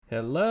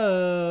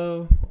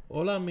Hello.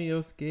 Hola,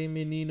 mios gay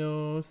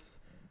meninos.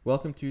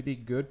 Welcome to the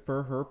Good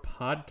for Her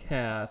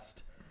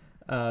podcast.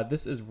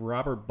 This is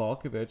Robert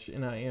Balkovich,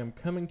 and I am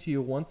coming to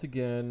you once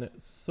again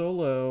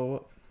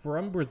solo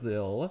from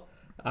Brazil.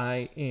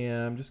 I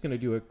am just going to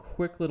do a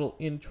quick little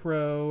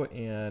intro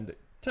and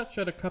touch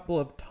on a couple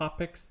of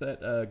topics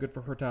Good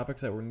for Her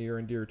topics that were near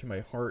and dear to my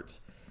heart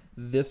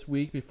this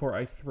week before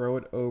I throw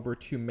it over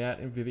to Matt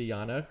and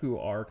Viviana, who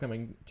are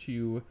coming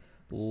to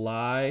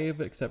live,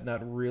 except not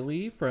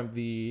really, from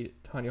the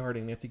Tanya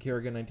Harding Nancy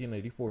Kerrigan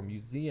 1994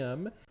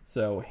 Museum.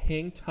 So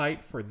hang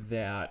tight for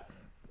that.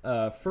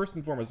 First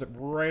and foremost,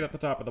 right at the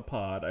top of the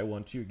pod, I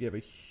want to give a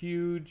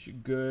huge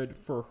good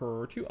for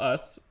her to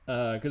us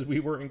because we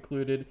were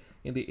included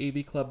in the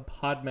AV Club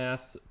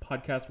Podmass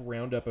podcast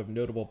roundup of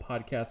notable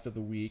podcasts of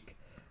the week,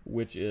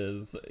 which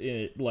is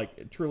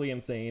truly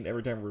insane.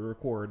 Every time we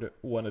record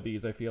one of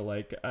these, I feel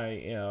like I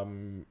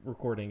am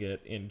recording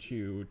it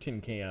into tin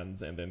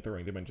cans and then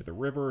throwing them into the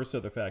river. So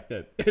the fact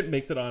that it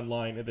makes it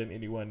online and then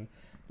anyone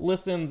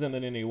listens and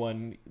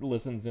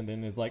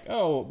then is like,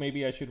 oh,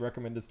 maybe I should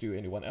recommend this to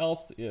anyone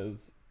else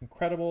is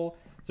incredible.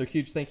 So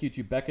huge thank you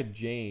to Becca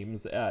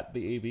James at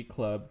the AV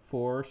Club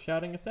for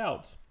shouting us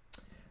out.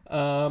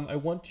 I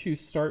want to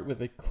start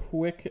with a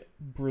quick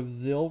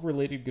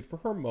Brazil-related good for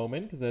her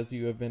moment, because as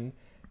you have been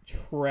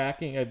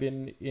tracking, I've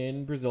been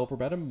in Brazil for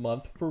about a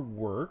month for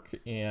work,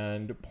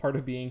 and part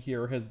of being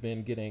here has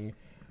been getting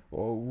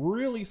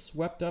really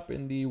swept up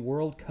in the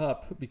World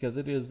Cup because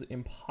it is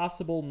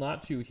impossible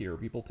not to here.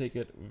 People take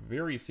it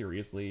very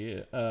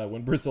seriously.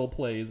 When Brazil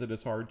plays, it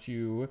is hard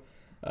to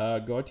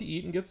go out to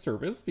eat and get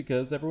service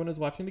because everyone is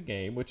watching the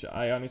game, which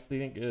I honestly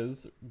think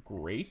is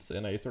great,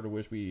 and I sort of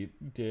wish we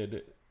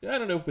did, I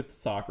don't know, with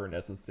soccer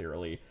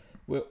necessarily,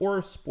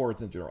 or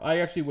sports in general. I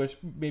actually wish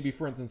maybe,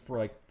 for instance,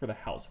 for the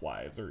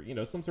housewives or,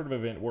 some sort of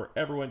event where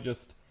everyone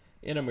just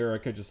in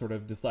America just sort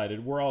of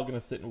decided we're all going to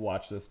sit and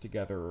watch this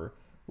together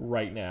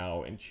right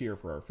now and cheer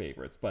for our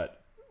favorites.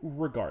 But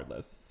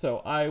regardless, so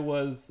I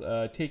was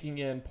taking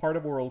in part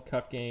of a World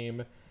Cup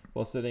game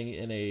while sitting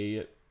in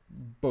a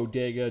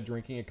bodega,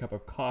 drinking a cup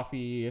of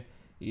coffee,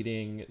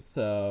 eating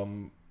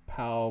some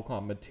pão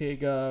com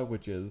manteiga,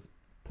 which is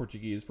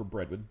Portuguese for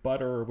bread with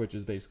butter, which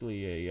is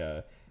basically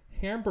a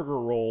hamburger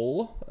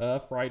roll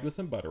fried with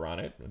some butter on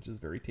it, which is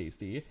very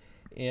tasty.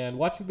 And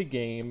watching the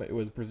game, it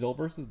was Brazil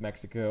versus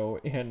Mexico,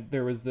 and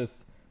there was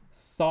this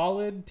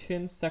solid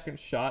 10-second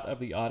shot of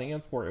the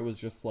audience where it was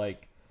just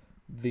like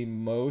the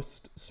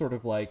most sort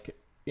of like,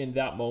 in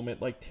that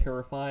moment, like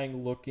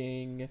terrifying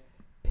looking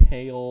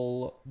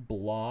pale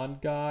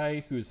blonde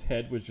guy whose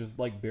head was just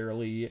like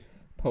barely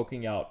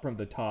poking out from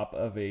the top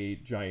of a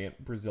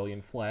giant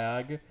Brazilian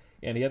flag.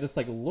 And he had this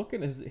like look,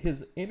 in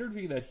his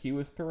energy that he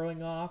was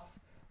throwing off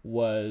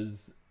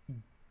was,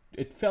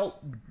 it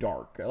felt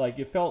dark. Like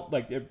it felt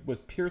like it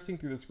was piercing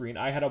through the screen.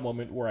 I had a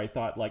moment where I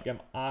thought, like,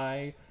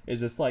 is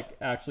this like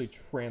actually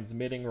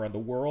transmitting around the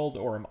world,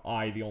 or am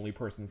I the only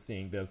person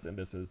seeing this and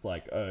this is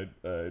like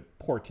a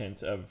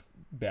portent of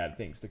bad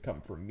things to come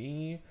for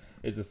me?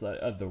 Is this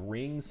a The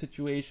Ring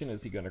situation?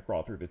 Is he going to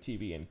crawl through the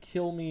TV and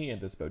kill me in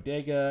this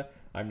bodega?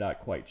 I'm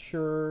not quite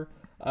sure.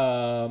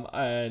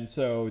 And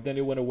so then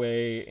it went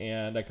away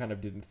and I kind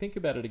of didn't think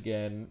about it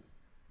again.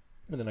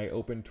 And then I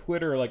opened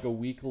Twitter like a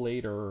week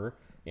later,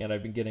 and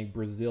I've been getting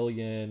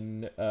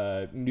Brazilian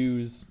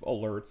news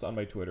alerts on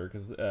my Twitter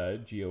because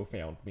Geo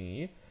found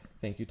me.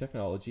 Thank you,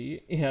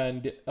 technology.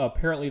 And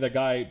apparently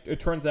it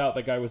turns out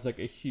that guy was like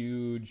a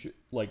huge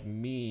like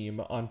meme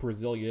on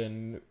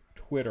Brazilian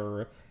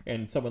Twitter,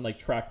 and someone like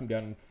tracked him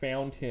down and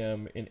found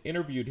him and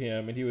interviewed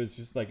him, and he was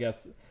just, I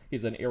guess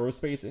he's an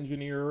aerospace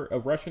engineer, a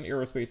Russian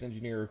aerospace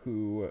engineer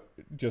who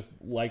just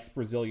likes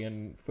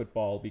Brazilian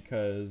football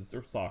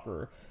or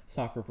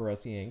soccer for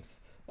us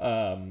Yanks.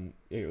 That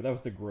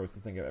was the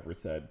grossest thing I've ever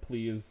said.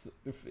 Please,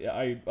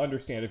 I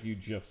understand if you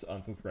just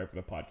unsubscribed from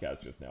the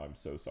podcast just now. I'm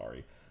so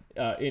sorry.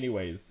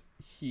 Anyways,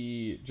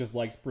 he just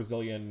likes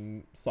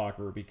Brazilian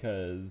soccer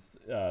because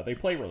they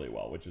play really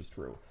well, which is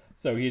true.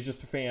 So he's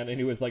just a fan, and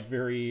he was like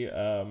very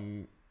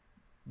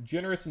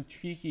generous and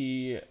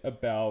cheeky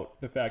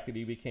about the fact that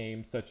he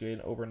became such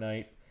an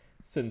overnight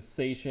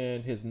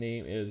sensation. His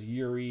name is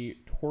Yuri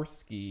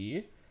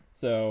Torski.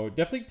 So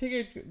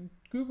definitely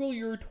Google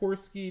Yuri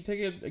Torski,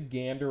 take a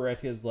gander at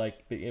his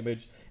like the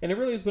image, and it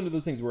really is one of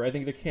those things where I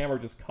think the camera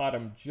just caught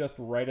him just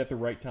right at the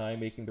right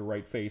time, making the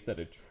right face that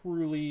it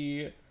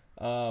truly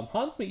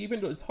haunts me.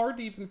 Even it's hard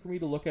for me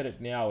to look at it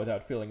now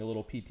without feeling a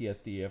little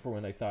PTSD for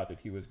when I thought that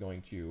he was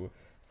going to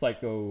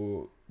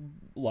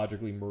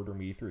psychologically murder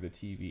me through the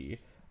TV.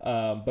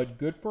 But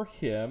good for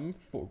him.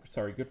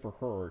 Good for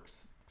her.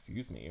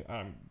 Excuse me.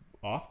 I'm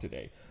off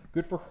today.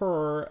 Good for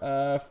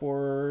her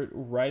for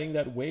riding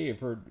that wave,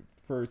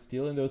 for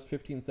stealing those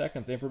 15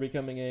 seconds, and for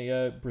becoming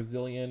a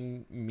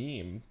Brazilian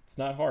meme. It's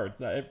not hard.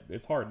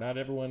 It's hard. Not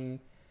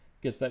everyone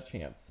gets that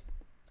chance.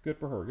 Good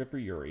for her. Good for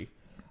Yuri.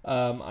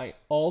 I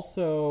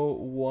also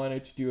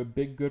wanted to do a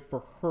big good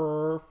for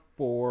her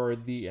for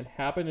the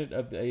inhabitant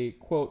of a,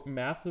 quote,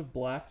 massive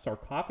black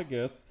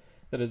sarcophagus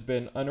that has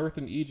been unearthed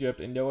in Egypt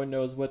and no one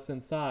knows what's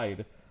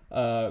inside.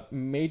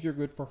 Major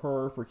good for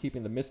her for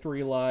keeping the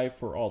mystery alive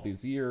for all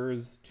these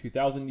years,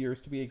 2,000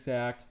 years to be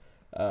exact.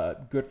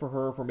 Good for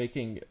her for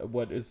making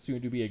what is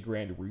soon to be a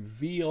grand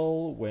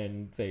reveal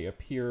when they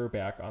appear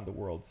back on the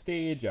world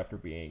stage after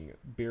being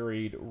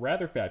buried.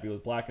 Rather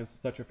fabulous. Black is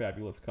such a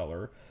fabulous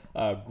color.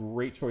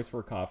 Great choice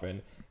for a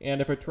coffin. And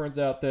if it turns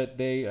out that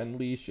they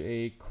unleash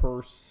a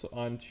curse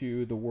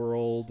onto the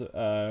world,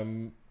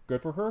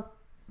 good for her.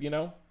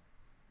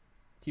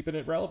 Keeping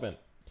it relevant.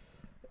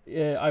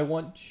 I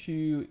want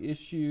to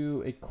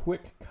issue a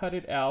quick cut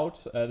it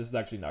out. This is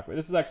actually not quick.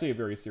 This is actually a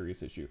very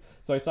serious issue.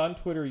 So I saw on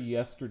Twitter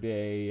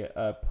yesterday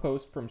a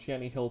post from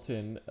Shani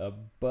Hilton of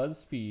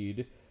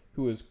BuzzFeed,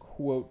 who is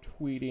quote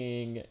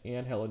tweeting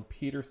Anne Helen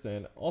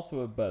Petersen, also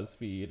of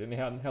BuzzFeed. And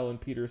Anne Helen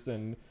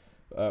Petersen,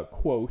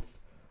 quote,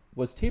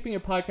 was taping a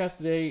podcast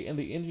today, and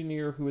the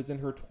engineer, who is in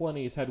her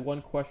 20s, had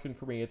one question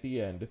for me at the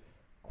end.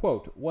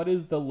 Quote, what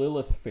is the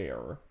Lilith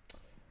Fair?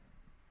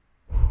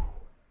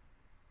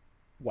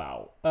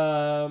 Wow.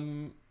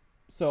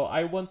 So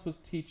I once was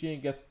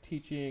guest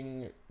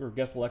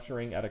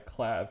lecturing at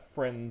a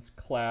friend's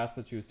class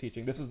that she was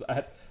teaching. This is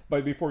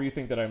but before you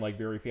think that I'm like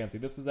very fancy,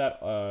 this was at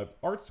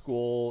art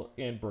school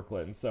in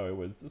Brooklyn. So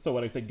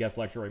when I say guest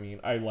lecture, I mean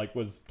I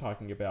was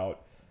talking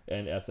about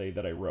an essay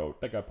that I wrote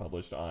that got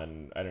published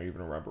on, I don't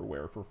even remember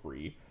where, for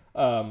free.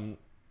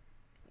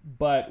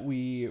 But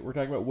we were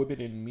talking about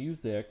women in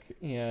music,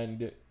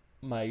 and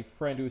my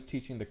friend who was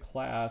teaching the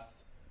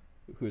class,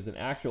 who is an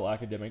actual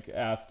academic,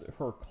 asked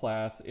her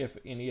class if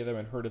any of them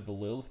had heard of the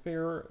Lilith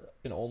Fair,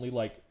 and only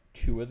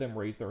 2 of them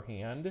raised their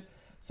hand.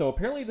 So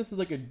apparently this is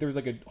there's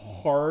a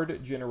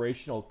hard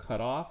generational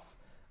cutoff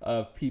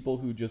of people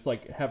who just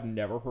have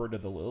never heard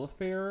of the Lilith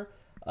Fair.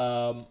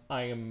 I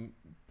am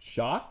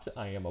shocked.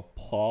 I am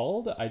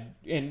appalled.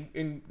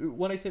 And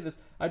when I say this,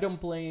 I don't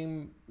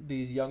blame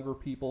these younger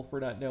people for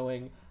not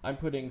knowing. I'm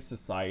putting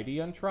society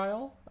on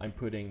trial. I'm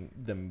putting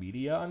the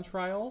media on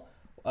trial.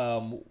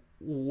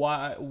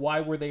 Why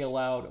were they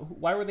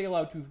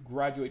allowed to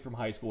graduate from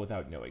high school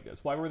without knowing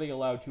this? Why were they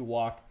allowed to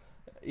walk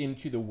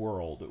into the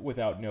world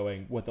without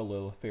knowing what the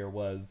Lilith Fair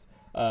was?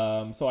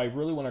 So I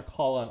really want to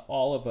call on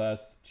all of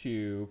us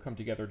to come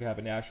together to have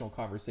a national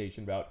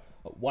conversation about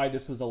why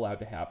this was allowed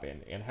to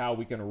happen and how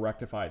we can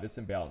rectify this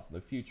imbalance in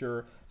the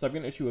future. So I'm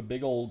going to issue a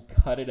big old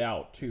cut it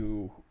out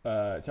to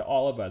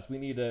all of us. We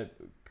need to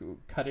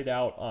cut it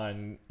out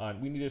on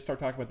we need to start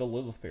talking about the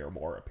Lilith Fair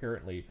more,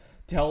 apparently.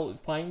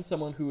 Find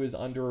someone who is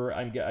under,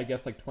 I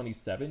guess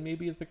 27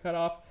 maybe is the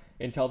cutoff,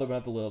 and tell them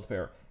about the Lilith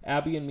Fair.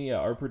 Abby and Mia,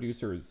 our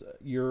producers,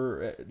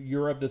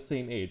 you're of the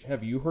same age.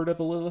 Have you heard of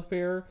the Lilith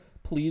Fair?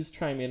 Please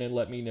chime in and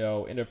let me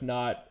know. And if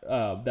not,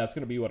 that's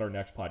going to be what our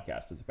next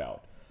podcast is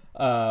about.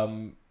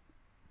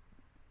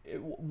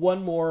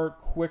 One more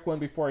quick one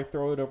before I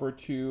throw it over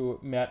to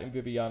Matt and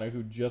Viviana,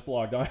 who just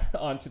logged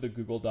onto the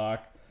Google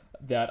Doc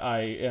that I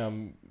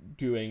am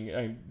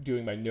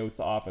doing my notes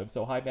off of.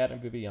 So hi, Matt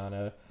and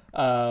Viviana.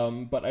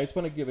 But I just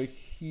want to give a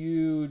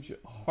huge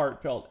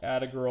heartfelt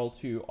attagirl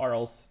to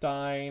R.L.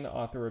 Stein,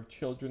 author of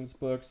children's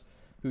books,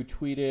 who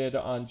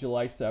tweeted on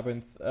July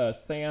 7th,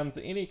 sans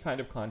any kind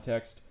of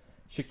context,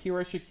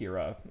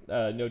 Shakira,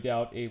 no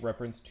doubt a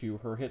reference to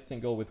her hit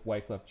single with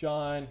Wyclef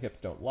Jean, Hips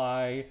Don't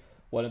Lie,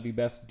 one of the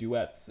best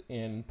duets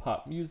in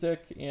pop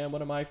music, and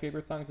one of my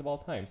favorite songs of all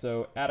time.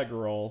 So,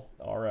 attagirl,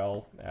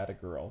 RL,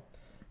 attagirl.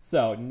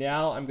 So,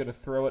 now I'm going to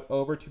throw it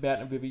over to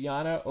Matt and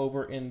Viviana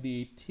over in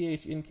the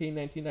THNK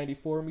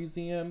 1994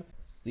 Museum.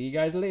 See you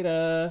guys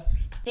later.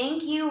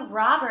 Thank you,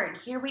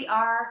 Robert. Here we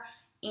are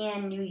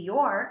in New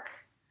York,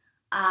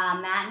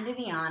 Matt and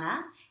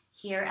Viviana,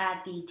 here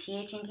at the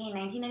THNK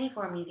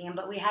 1994 Museum,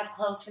 but we have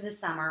closed for the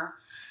summer.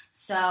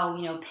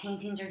 So,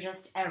 paintings are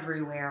just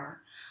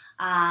everywhere.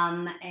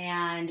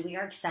 And we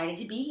are excited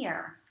to be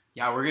here.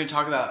 Yeah, we're going to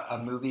talk about a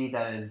movie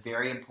that is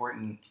very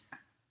important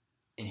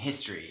in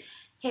history.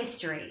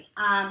 This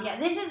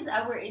is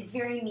it's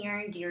very near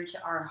and dear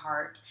to our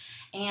heart,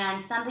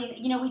 and something,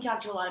 we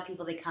talk to a lot of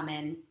people that come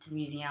in to the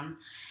museum,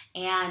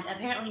 and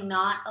apparently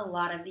not a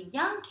lot of the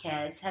young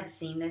kids have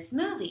seen this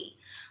movie,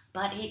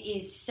 but it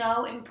is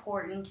so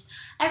important.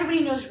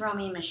 Everybody knows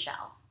Romy and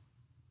Michelle,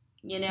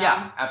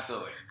 Yeah,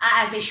 absolutely.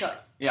 As they should.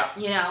 Yeah.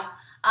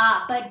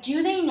 But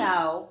do they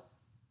know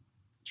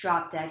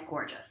Drop Dead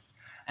Gorgeous?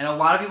 And a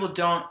lot of people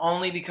don't,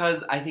 only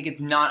because I think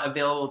it's not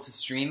available to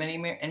stream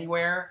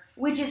anywhere.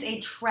 Which is a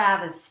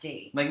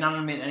travesty. Not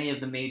on any of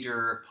the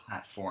major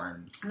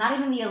platforms. Not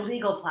even the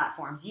illegal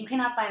platforms. You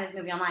cannot find this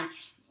movie online.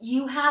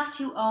 You have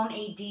to own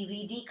a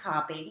DVD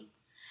copy,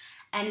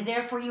 and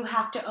therefore you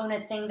have to own a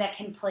thing that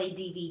can play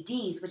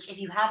DVDs, which, if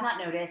you have not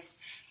noticed,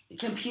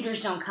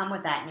 computers don't come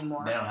with that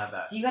anymore. They don't have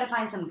that. So you got to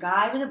find some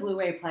guy with a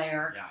Blu-ray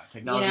player. Yeah,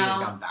 technology has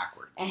gone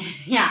backwards.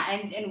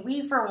 And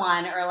we, for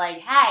one, are like,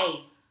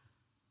 hey,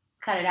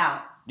 cut it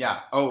out.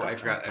 Yeah. Oh, I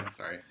forgot. I'm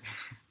sorry.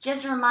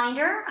 Just a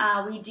reminder,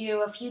 we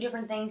do a few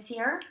different things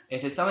here.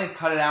 If it's something's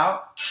cut it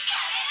out,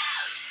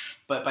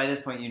 but by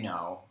this point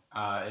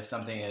if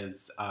something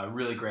is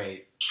really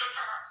great,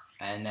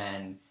 and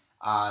then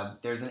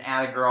There's an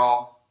Atta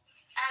Girl.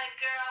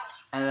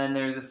 And then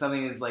there's if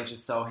something is like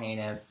just so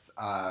heinous.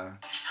 Her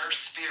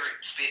spirit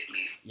bit me.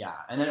 Yeah.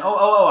 And then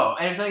oh.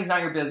 And if something's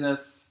not your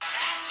business.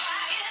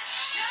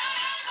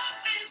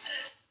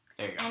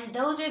 There you go. And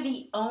those are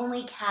the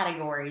only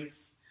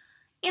categories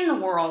in the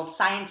world,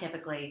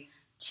 scientifically,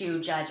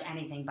 to judge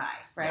anything by,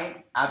 right?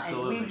 Yeah,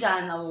 absolutely. And we've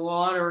done a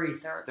lot of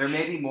research. There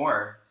may be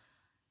more.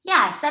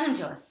 Yeah, send them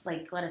to us.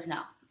 Like, let us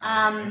know.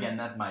 Again,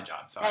 that's my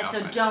job. So,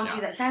 so don't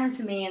do that. Send them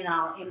to me, and then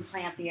I'll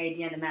implant the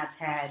idea into Matt's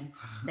head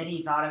that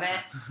he thought of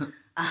it.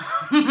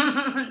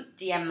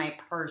 DM my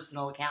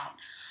personal account.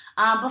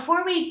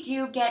 Before we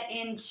do get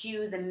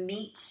into the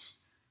meat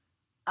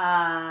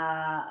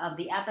of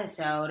the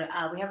episode,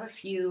 we have a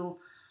few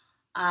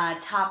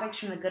topics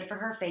from the Good For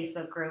Her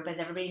Facebook group. As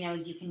everybody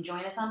knows, you can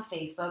join us on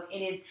Facebook.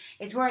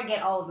 It's where I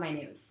get all of my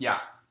news. Yeah.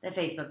 The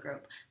Facebook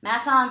group.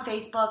 Matt's not on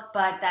Facebook,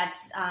 but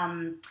that's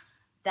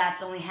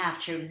only half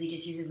true because he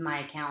just uses my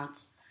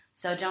account.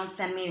 So don't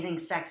send me anything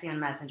sexy on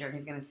Messenger.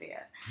 He's going to see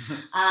it.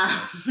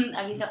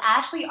 Okay, so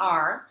Ashley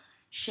R.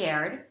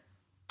 shared,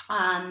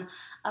 a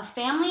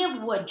family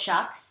of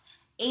woodchucks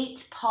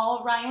ate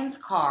Paul Ryan's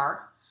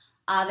car.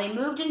 They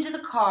moved into the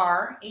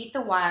car, ate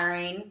the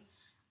wiring.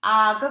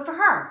 Good for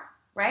her,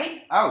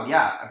 right? Oh,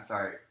 yeah. I'm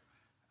sorry.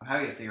 I'm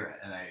having a cigarette,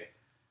 and I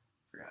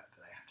forgot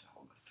that I have to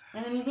hold this.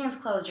 And the museum's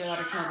closed. You're allowed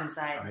to smoke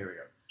inside. Oh, here we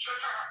go.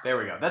 There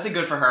we go. That's a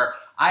good for her.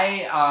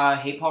 I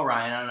hate Paul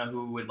Ryan. I don't know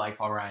who would like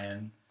Paul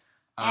Ryan.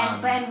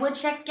 And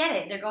woodchucks get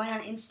it. They're going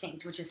on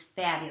instinct, which is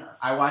fabulous.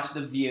 I watched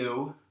The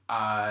View,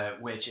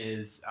 which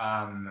is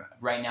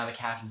right now the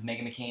cast is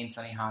Meghan McCain,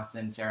 Sunny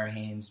Hostin, Sarah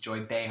Haynes,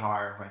 Joy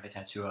Behar, who I have a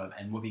tattoo of,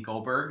 and Whoopi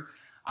Goldberg.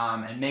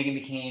 And Meghan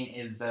McCain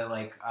is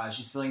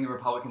she's filling the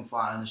Republican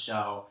slot on the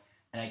show,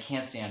 and I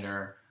can't stand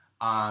her.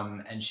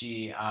 And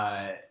she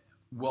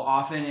will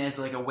often, as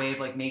like a way of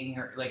like making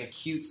her like a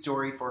cute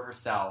story for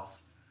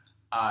herself,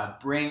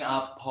 bring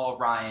up Paul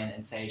Ryan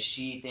and say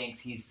she thinks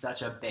he's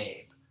such a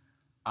babe.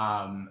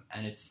 And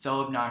it's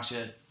so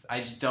obnoxious.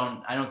 I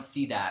don't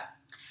see that.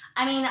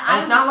 I mean,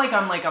 it's not like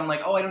I'm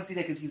like, oh, I don't see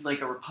that because he's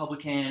like a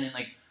Republican and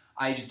like,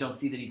 I just don't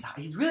see that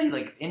he's really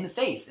like in the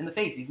face.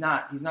 He's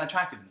not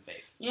attractive in the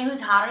face. You know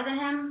who's hotter than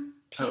him?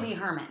 Pee Wee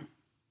Herman.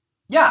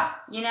 Yeah.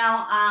 You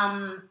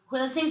know,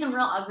 let's name some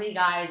real ugly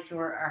guys who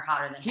are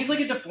hotter than him. He's like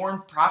a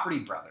deformed property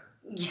brother.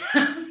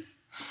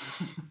 Yes.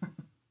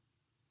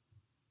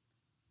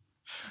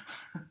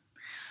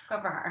 Go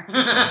for her.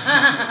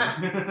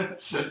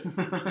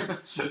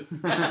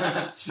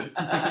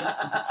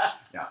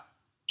 Yeah.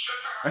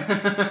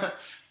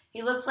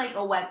 He looks like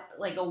a wet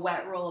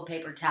roll of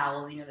paper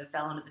towels, that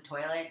fell into the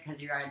toilet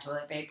because you're out of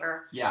toilet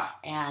paper. Yeah.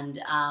 And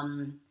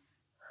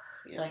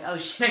you're like, oh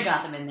shit, I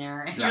got them in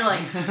there. And yeah. You're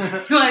like,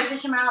 do I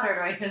fish them out or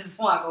do I just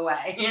walk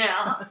away?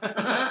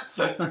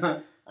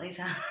 At least,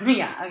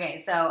 yeah.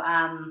 Okay, so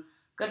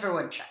good for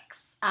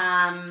woodchucks.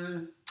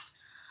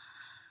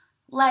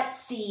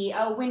 Let's see.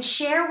 Oh, when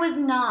Cher was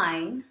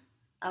 9,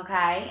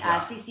 okay.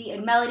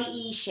 CC Melody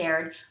E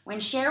shared when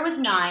Cher was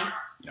 9.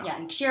 Yeah,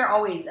 and Cher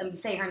always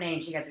say her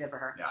name. She gets good for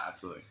her. Yeah,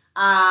 absolutely.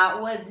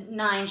 Was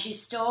 9. She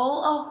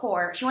stole a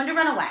horse. She wanted to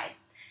run away.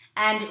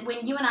 And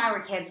when you and I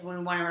were kids, when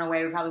we wanted to run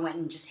away, we probably went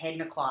and just hid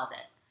in a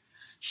closet.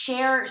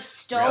 Cher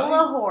stole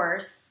a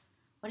horse.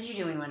 What did you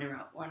do when you wanted to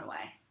run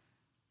away?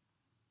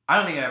 I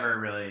don't think I ever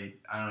really.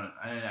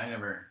 I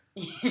never.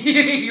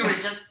 You were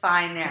just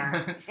fine there.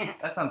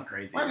 That sounds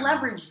crazy. What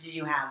leverage did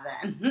you have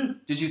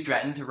then? Did you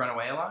threaten to run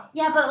away a lot?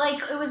 Yeah, but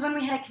like it was when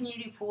we had a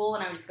community pool,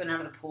 and I would just go down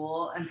to the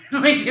pool, and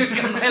like you would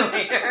come by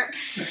later,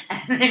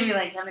 and then be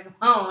like, "Time to come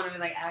home," and I'd be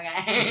like,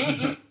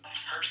 "Okay."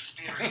 Her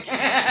spirit.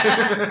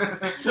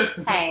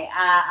 Hey,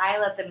 I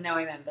let them know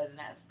I meant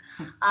business.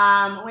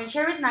 When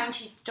Cher was 9,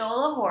 she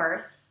stole a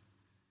horse,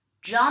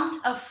 jumped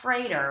a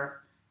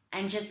freighter,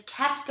 and just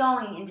kept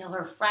going until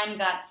her friend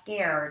got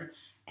scared.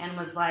 And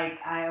was like,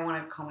 I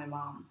want to call my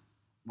mom.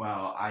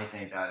 Well, I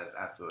think that is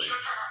absolutely.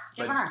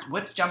 But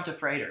what's jumped a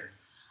freighter?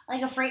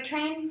 Like a freight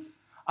train?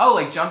 Oh,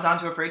 like jumped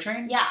onto a freight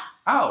train? Yeah.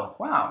 Oh,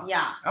 wow.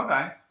 Yeah.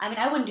 Okay. I mean,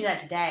 I wouldn't do that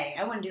today.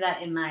 I wouldn't do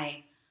that in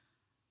my.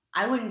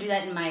 One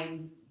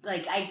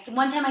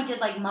time I did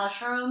like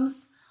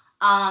mushrooms,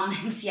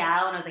 in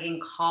Seattle, and I was like in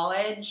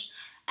college,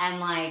 and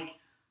like,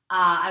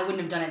 I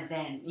wouldn't have done it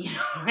then.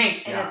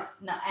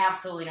 No,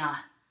 absolutely not.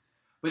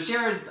 But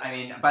Cher is,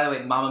 by the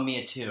way, Mamma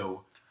Mia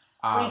 2.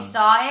 We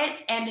saw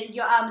it, and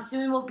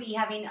soon we'll be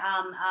having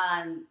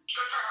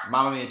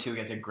Mamma Mia 2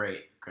 gets a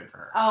good for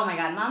her. Oh my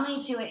god, Mamma Mia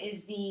 2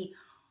 is the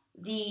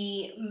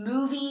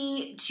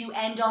movie to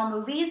end all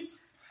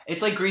movies.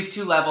 It's like Grease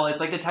 2 level. It's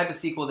like the type of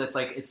sequel that's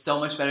like it's so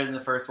much better than the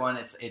first one.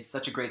 It's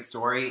such a great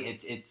story.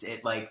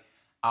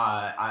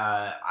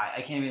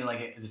 I can't even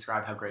like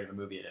describe how great of a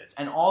movie it is.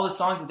 And all the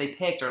songs that they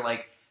picked are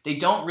like they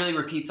don't really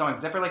repeat songs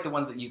except for like the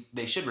ones that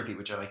they should repeat,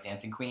 which are like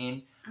Dancing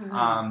Queen.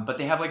 Mm-hmm. But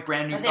they have like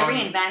brand new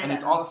songs, and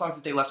it's all the songs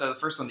that they left out of the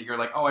first one that you're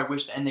like, oh, I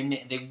wish. And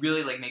they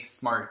really like make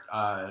smart.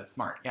 Yeah,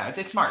 I'd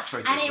say smart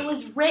choices. And it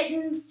was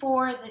written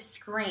for the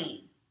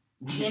screen.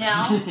 You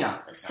know? Yeah.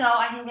 So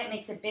I think that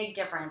makes a big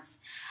difference.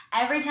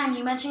 Every time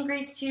you mention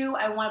Grease 2,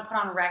 I want to put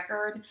on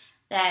record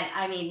that,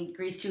 I mean,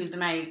 Grease 2 has been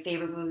my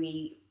favorite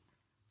movie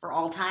for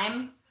all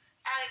time.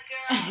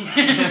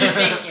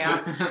 Thank you.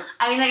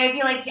 I mean,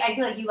 like, I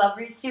feel like you love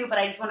Grease 2, but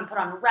I just want to put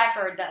on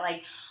record that,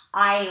 like,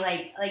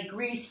 I like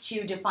Grease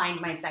 2 defined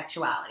my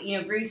sexuality.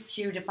 You know, Grease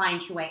 2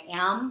 defined who I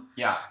am.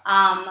 Yeah.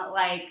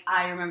 Like,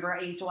 I remember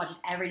I used to watch it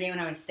every day when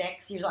I was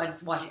 6 years old. I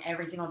just watch it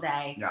every single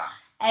day. Yeah.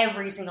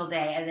 Every single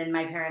day. And then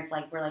my parents,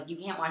 like, were like, you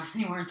can't watch this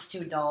anymore, it's too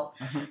adult.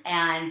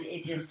 And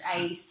it just,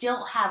 I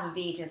still have a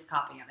VHS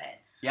copy of it.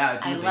 Yeah,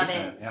 it's in I the love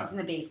basement. it. Yeah. It's in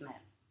the basement.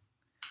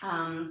 So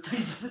I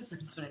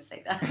just want to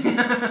say that.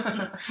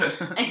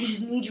 I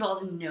just need you all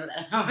to know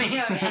that about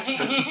me,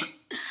 okay?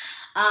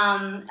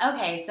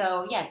 Okay,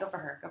 so yeah, go for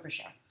her. Go for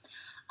sure.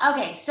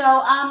 Okay,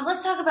 so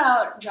let's talk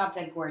about Drop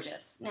Dead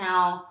Gorgeous.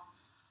 Now,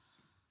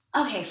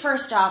 okay,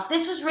 first off,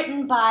 this was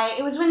written by,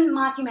 it was when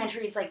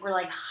mockumentaries like were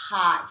like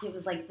hot. It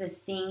was like the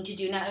thing to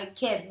do. Now,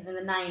 kids in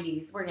the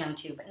 90s, we're young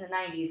too, but in the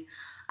 90s,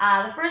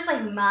 the first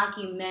like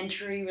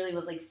mockumentary really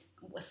was like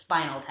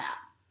Spinal Tap.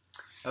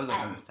 That was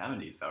like from the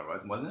 70s, though,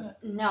 wasn't it?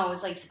 No, it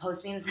was like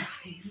supposed to be in the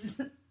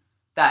 70s.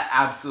 That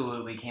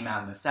absolutely came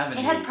out in the 70s. It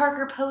had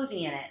Parker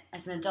Posey in it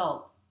as an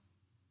adult.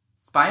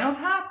 Spinal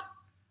Tap?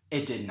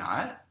 It did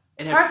not.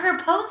 It had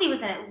Parker Posey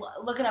was in it.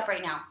 Look it up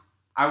right now.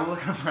 I will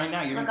look it up right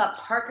now. Look up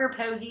Parker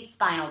Posey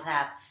Spinal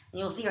Tap, and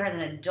you'll see her as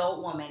an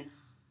adult woman.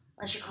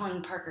 Unless you're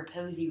calling Parker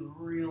Posey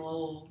real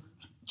old.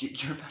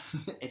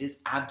 It is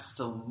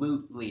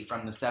absolutely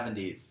from the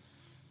 70s.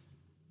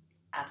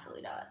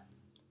 Absolutely not.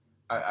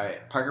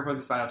 Parker Posey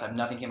Spinal Tap.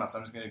 Nothing came up, so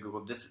I'm just going to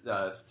Google this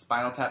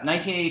Spinal Tap.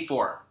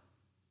 1984.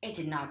 It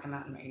did not come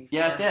out in 84.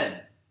 Yeah, it did.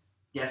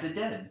 Yes, it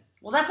did.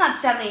 Well, that's not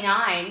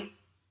 79.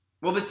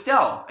 Well, but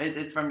still,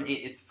 it's from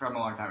a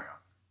long time ago.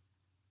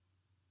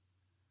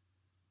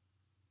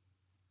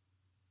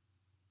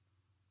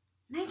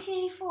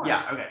 $1984.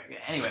 Yeah. Okay.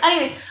 Anyway.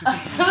 Anyways,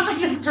 so that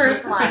was like the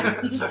first one.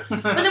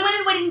 But then when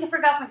did Waiting for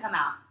Guffman come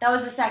out? That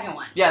was the second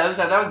one. Yeah, that was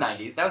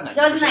 90s. That was 90s.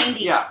 That was for sure. 90s.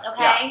 Yeah.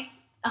 Okay.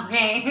 Yeah.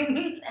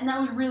 Okay. And that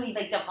was really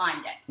like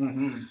defined it.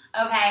 Mm-hmm.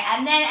 Okay.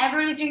 And then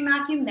everyone was doing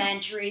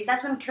mockumentaries.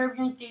 That's when Curb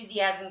Your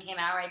Enthusiasm came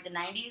out, right? The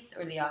 90s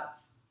or the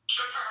aughts?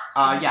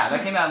 Yeah,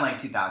 that came out in like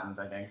 2000s,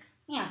 I think.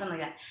 Yeah, something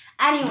like that.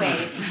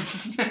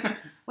 Anyways,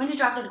 when did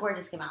Drop Dead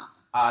Gorgeous come out?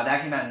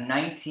 That came out in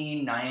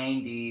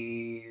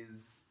 1990s.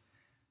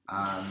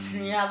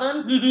 Yeah,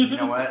 then. You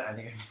know what? I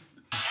think it's.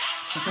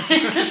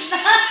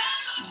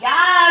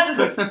 Yes!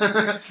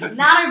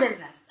 Not our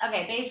business.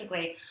 Okay,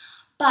 basically.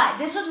 But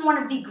this was one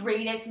of the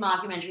greatest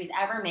mockumentaries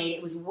ever made.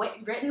 It was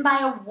written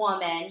by a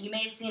woman. You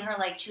may have seen her,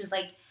 like, she was,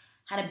 like,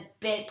 had a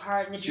bit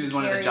part in the She was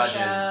Drew one of the Carey judges.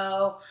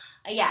 show.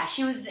 Yeah,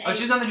 she was. Oh,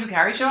 she was on the Drew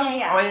Carey show? Yeah,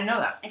 yeah. Oh, I didn't know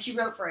that. And she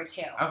wrote for it,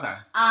 too. Okay.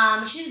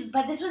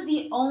 But this was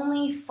the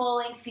only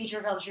full-length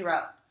feature film she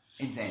wrote.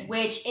 Insane.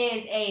 Which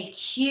is a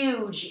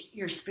huge,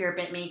 your spirit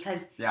bit me,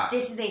 because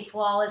this is a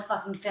flawless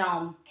fucking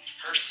film.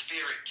 Her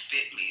spirit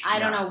bit me. I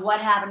don't know what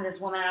happened to this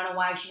woman. I don't know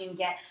why she didn't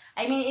get...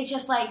 I mean, it's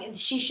just like,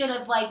 she should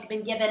have, like,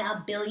 been given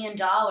 $1 billion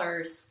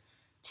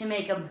to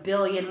make 1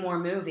 billion more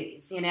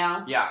movies, you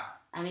know? Yeah.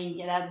 I mean,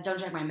 don't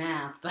check my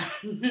math, but...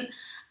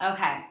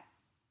 Okay.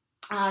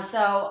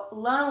 So,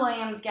 Lona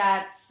Williams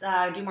gets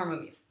do more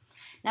movies.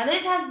 Now,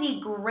 this has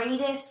the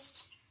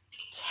greatest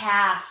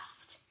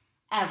cast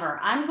ever.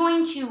 I'm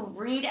going to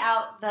read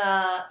out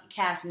the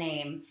cast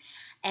name,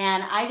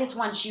 and I just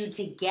want you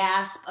to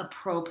gasp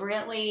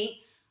appropriately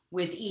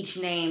with each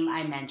name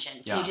I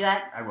mention. Can you do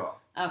that? I will.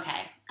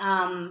 Okay.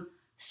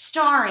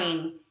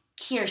 Starring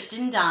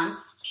Kirsten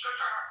Dunst.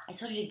 I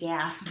told you to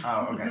gasp.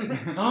 Oh, okay.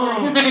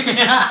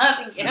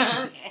 Thank you.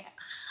 Okay.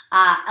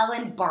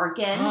 Ellen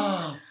Barkin.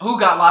 Who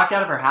got locked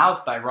out of her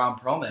house by Ron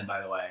Perlman,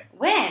 by the way.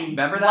 When?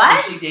 Remember that?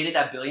 What? When she dated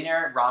that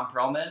billionaire, Ron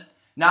Perlman?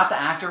 Not the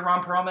actor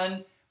Ron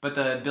Perlman, but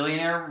the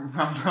billionaire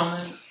Ron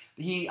Perlman.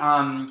 He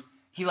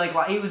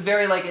was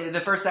very like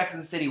the first Sex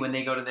and the City when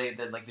they go to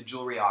the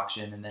jewelry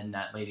auction, and then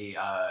that lady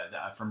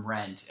from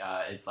Rent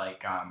is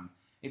like,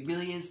 it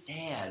really is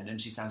sad, and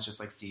she sounds just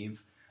like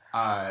Steve.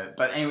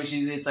 But anyway,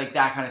 it's like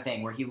that kind of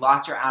thing where he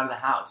locked her out of the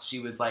house. She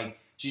was like,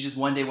 she just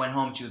one day went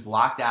home, she was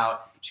locked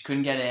out, she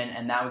couldn't get in,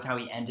 and that was how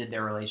he ended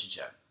their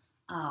relationship.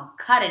 Oh,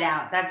 cut it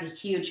out. That's a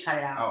huge cut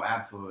it out. Oh,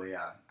 absolutely,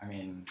 yeah. I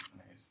mean,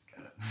 let me just get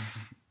it.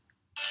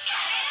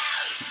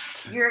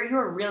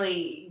 You're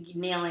really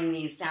nailing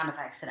these sound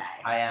effects today.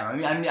 I am.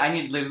 I mean, I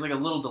need. There's like a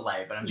little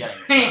delay, but I'm getting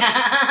it.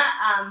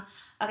 Yeah.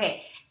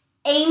 Okay.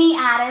 Amy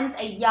Adams,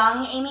 a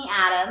young Amy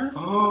Adams.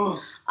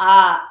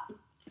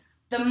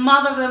 The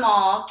mother of them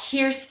all,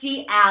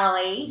 Kirstie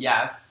Alley.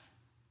 Yes.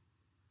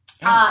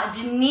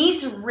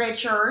 Denise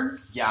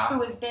Richards,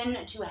 who has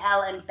been to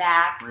hell and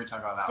back. We're gonna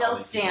talk about that. Still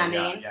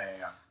standing.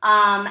 Yeah.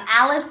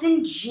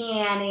 Allison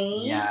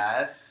Janney.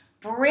 Yes.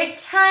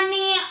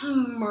 Brittany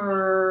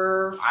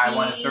Murphy. I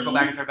want to circle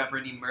back and talk about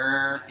Brittany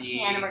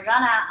Murphy. And we're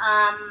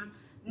gonna,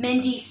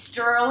 Mindy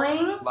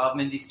Sterling. Love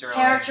Mindy Sterling.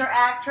 Character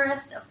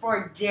actress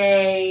for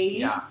days.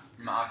 Yeah,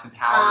 from Austin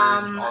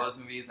Powers, all those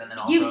movies, and then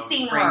also you've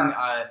seen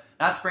her.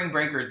 Not Spring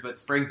Breakers, but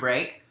Spring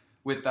Break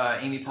with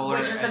Amy Poehler,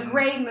 which was a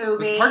great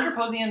movie. Was Parker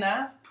Posey in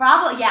that?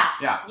 Probably, yeah.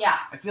 Yeah.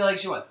 I feel like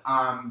she was.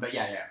 But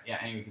yeah.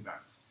 Anyway, keep going.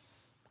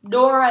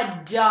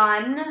 Nora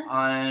Dunn.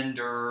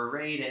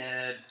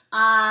 Underrated.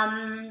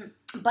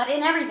 But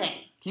in everything.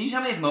 Can you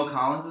tell me if Mo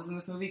Collins was in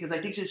this movie? Because I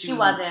think she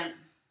wasn't.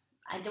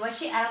 I don't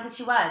think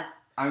she was.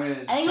 I'm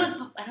gonna. I think it was.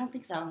 I don't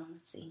think so.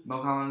 Let's see.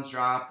 Mo Collins,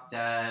 Drop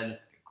Dead,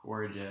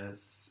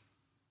 Gorgeous.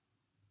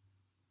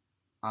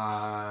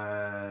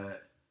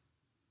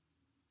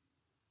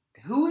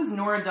 Who is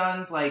Nora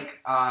Dunn's sidekick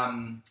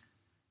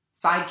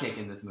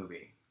in this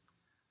movie?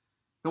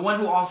 The one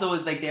who also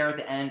is there at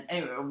the end.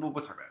 Anyway, we'll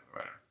talk about it.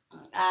 Whatever.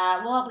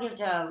 We'll have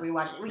to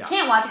rewatch it. We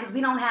can't watch it because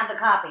we don't have the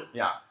copy.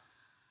 Yeah.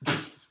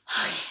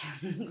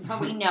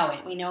 But we know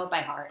it. We know it by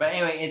heart. But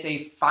anyway, it's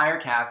a fire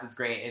cast. It's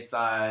great. It's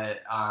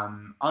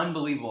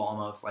unbelievable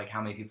almost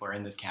how many people are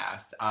in this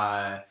cast.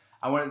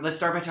 Let's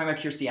start by talking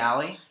about Kirstie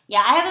Alley. Yeah,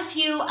 I have a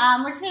few.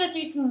 We're just gonna go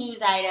through some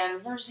news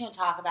items. Then we're just gonna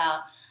talk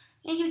about.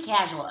 Keep it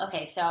casual.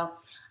 Okay, so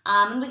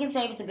we can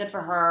say if it's a good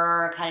for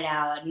her, cut it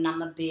out, none of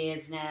my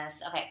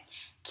business. Okay,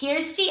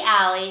 Kirstie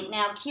Alley.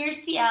 Now,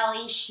 Kirstie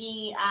Alley,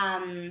 she's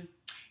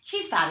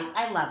fabulous.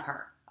 I love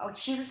her. Oh,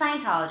 she's a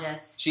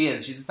Scientologist. She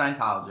is. She's a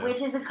Scientologist.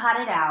 Which is a cut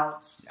it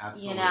out.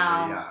 Absolutely.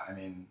 Yeah. I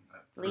mean,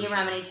 Leah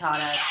Remini taught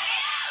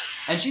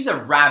us. And she's a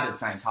rabid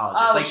Scientologist.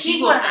 Oh,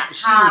 she would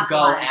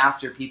go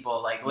after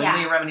people. When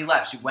Leah Remini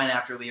left, she went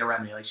after Leah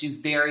Remini. She's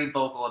very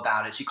vocal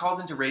about it. She calls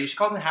into radio. She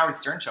called in the Howard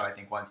Stern show, I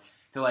think, once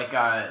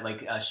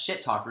to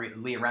shit talk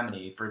Leah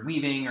Remini for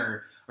leaving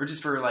or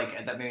just for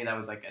maybe that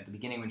was at the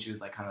beginning when she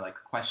was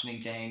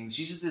questioning things.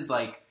 She just is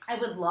I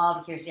would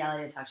love Kirstie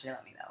Alley to talk shit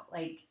about me though.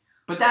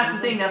 But that's the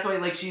thing. That's why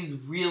she's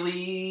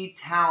really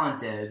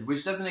talented,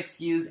 which doesn't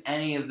excuse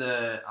any of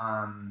the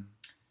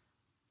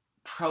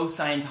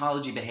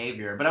pro-Scientology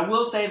behavior. But I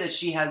will say that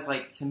she has,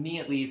 to me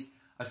at least,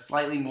 a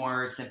slightly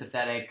more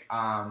sympathetic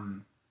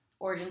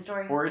origin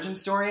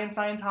story in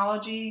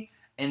Scientology,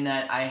 in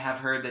that I have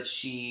heard that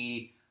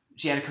she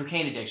had a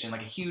cocaine addiction, a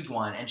huge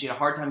one, and she had a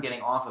hard time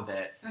getting off of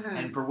it. Mm-hmm.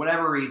 And for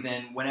whatever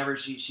reason, whenever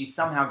she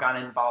somehow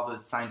got involved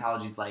with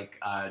Scientology's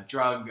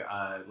drug,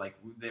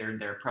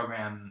 their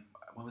program,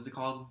 what was it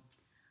called?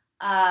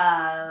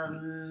 I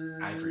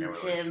forget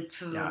what it was.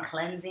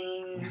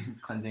 Cleansing.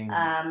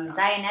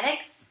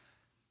 Dianetics.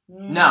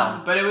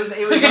 No, but it was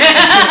it was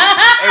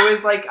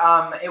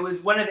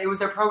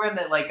their program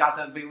that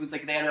it was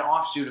they had an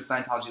offshoot of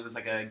Scientology. It was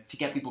to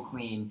get people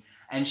clean,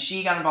 and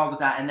she got involved with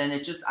that, and then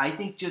I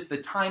think the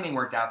timing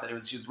worked out that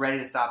she was ready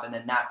to stop, and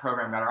then that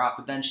program got her off.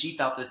 But then she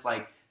felt this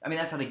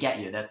that's how they get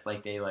you. That's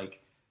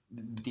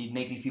they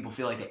make these people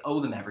feel like they owe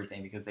them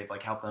everything because they've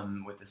helped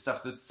them with this stuff.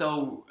 So it's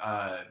so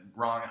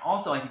wrong. And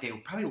also, I think they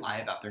would probably lie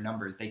about their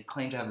numbers. They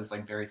claim to have this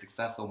very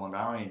successful one,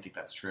 but I don't even think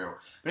that's true.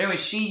 But anyway,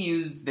 she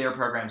used their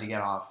program to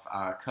get off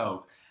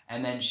coke,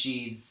 and then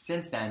she's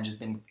since then just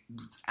been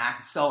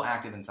so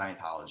active in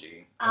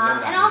Scientology.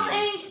 And also,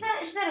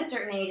 she's at a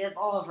certain age.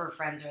 All of her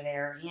friends are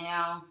there,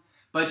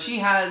 But she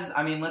has.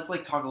 I mean, let's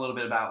talk a little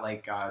bit about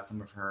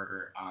some of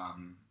her.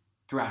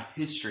 Throughout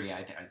history,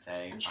 I'd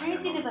say. I'm trying to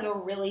see if there's a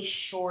really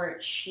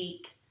short,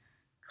 chic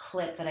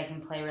clip that I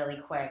can play really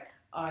quick.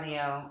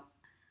 Audio.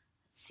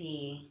 Let's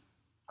see.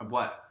 Of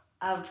what?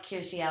 Of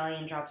Kirstie Alley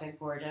and Drop Dead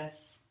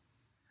Gorgeous.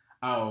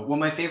 Oh, well,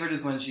 my favorite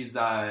is when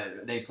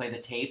they play the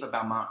tape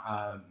about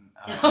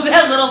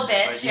that little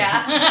bitch,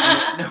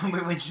 yeah. No,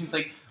 but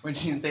when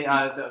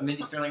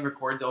Mindy Sterling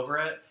records over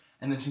it.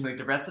 And then she's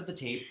the rest of the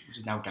tape, which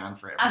is now gone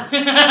forever. Or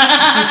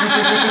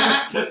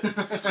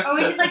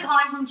when she's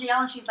calling from jail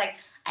and she's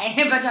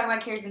if I talk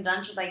about Kirsten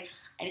Dunst, she's I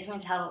just want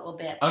to tell a little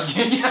bitch.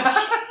 Okay, yeah.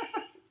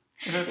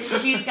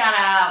 She's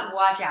gotta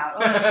watch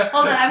out.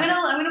 Hold on, I'm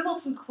gonna pull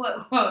up some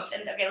quotes.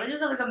 And okay, let's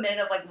just have a minute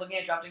of looking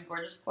at Drop Dead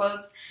Gorgeous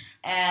quotes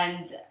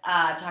and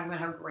talking about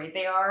how great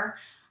they are.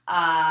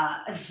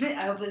 I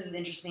hope this is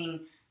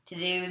interesting to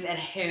those at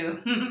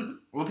home.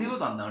 Well, people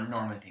don't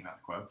normally think about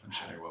the quotes. I'm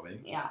sure they will be.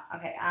 Yeah.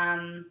 Okay.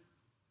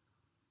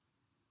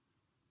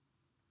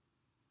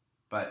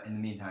 But in the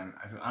meantime,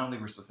 I don't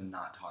think we're supposed to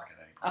not talk at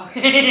any point.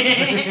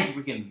 Okay.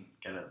 We can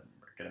get a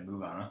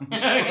move on.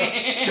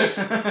 Okay.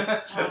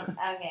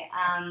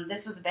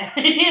 This was a bad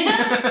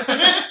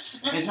idea.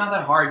 It's not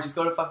that hard. Just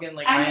go to fucking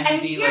I'm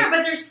IMDb. here,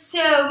 but there's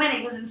so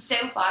many because it's so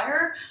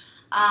fire.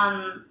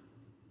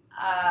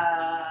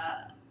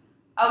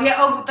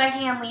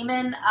 Becky Ann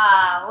Lehman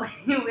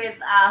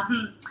with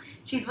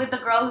she's with the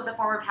girl who's a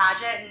former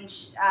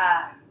pageant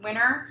and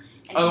winner.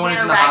 And the one who's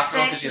in the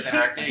hospital because she has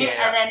anorexia?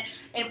 Yeah. And then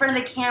in front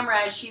of the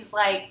camera, she's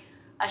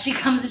She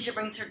comes and she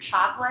brings her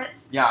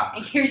chocolates. Yeah.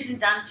 And Kirsten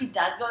Dunst, who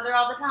does go there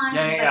all the time,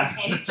 Yeah, she's yeah, like a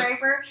candy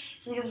striper.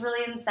 She is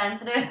really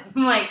insensitive.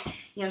 Like,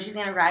 she's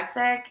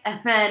anorexic. And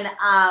then,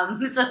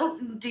 so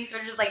Denise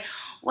Richards is like,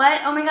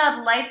 what? Oh my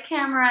god, lights,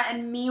 camera,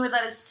 and me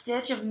without a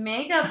stitch of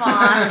makeup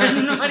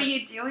on. What are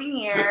you doing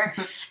here?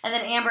 And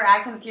then Amber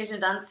Atkins, Kirsten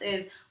Dunst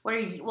is,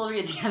 we'll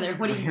read it together.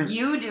 What are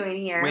you doing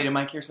here? Wait, am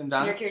I Kirsten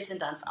Dunst? You're Kirsten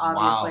Dunst,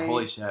 obviously. Wow,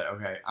 holy shit,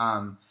 okay.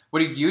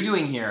 What are you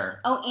doing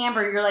here? Oh,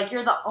 Amber,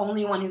 you're the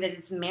only one who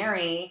visits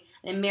Mary.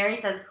 And Mary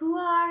says, who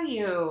are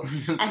you?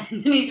 And then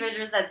Denise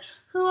Richards says,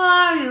 who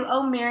are you?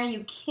 Oh, Mary,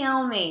 you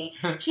kill me.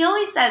 She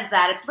always says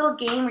that. It's a little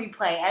game we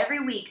play every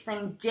week,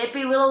 some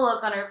dippy little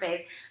look on her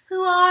face.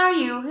 Who are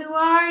you? Who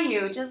are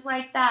you? Just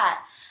like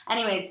that.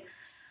 Anyways.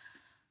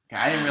 Okay,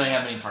 I didn't really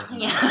have any parts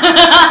in Yeah.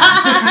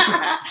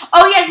 that.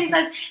 Oh, yeah, she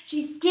says,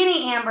 she's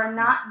skinny, Amber,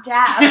 not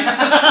deaf.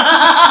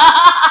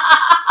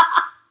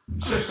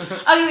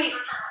 Okay, wait.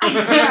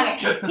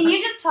 Okay. Can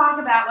you just talk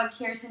about what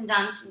Kirsten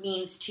Dunst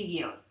means to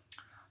you?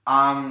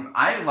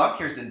 I love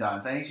Kirsten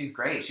Dunst. I think she's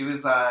great. She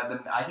was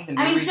I think the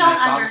main reason don't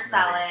I saw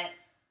undersell this movie. it.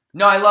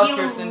 No, I love You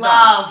Kirsten Dunst.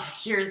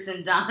 love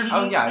Kirsten Dunst.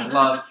 Oh yeah, I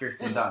love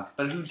Kirsten Dunst.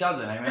 But who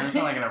doesn't? I mean, it's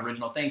not like an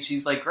original thing.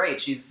 She's like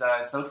great. She's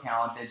so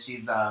talented.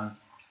 She's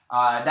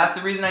that's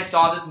the reason I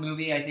saw this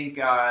movie. I think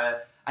I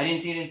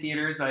didn't see it in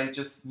theaters, but I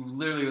just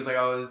literally was like,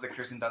 oh, this is a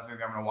Kirsten Dunst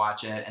movie. I'm gonna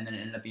watch it, and then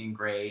it ended up being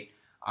great.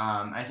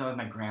 I saw it with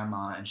my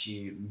grandma, and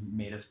she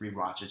made us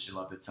rewatch it. She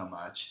loved it so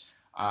much.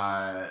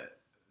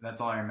 That's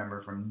all I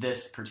remember from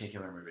this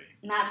particular movie.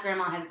 Matt's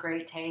grandma has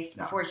great taste.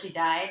 No. Before she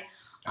died,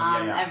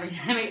 Yeah. every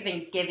time at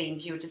Thanksgiving,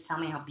 she would just tell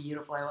me how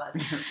beautiful I was.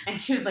 And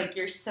she was like,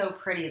 you're so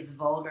pretty, it's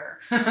vulgar.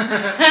 And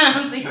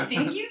I was like,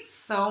 thank you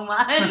so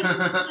much.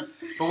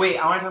 But wait,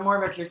 I want to talk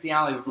more about Kirstie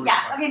Alley before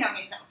Yes, okay,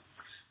 so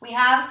we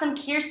have some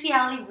Kirstie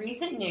Alley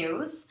recent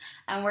news.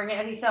 And we're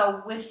going to,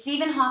 so with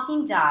Stephen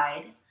Hawking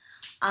died,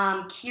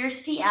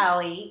 Kirstie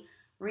Alley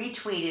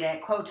retweeted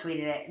it, quote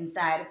tweeted it, and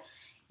said,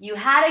 you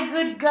had a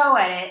good go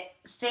at it.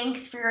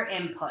 Thanks for your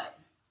input.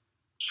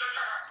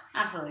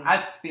 Absolutely.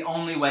 That's the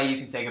only way you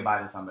can say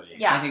goodbye to somebody.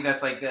 Yeah. I think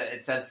that's like,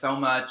 it says so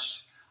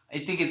much. I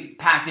think it's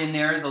packed in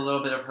there is a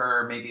little bit of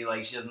her, maybe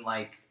like she doesn't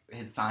like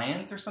his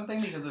science or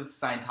something because of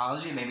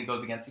Scientology. Maybe it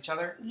goes against each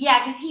other.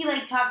 Yeah, because he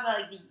talks about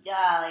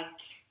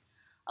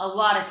a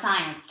lot of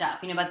science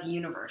stuff, about the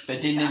universe. That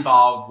and didn't stuff.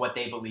 involve what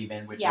they believe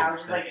in, which Yeah, is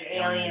which is like the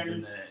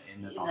aliens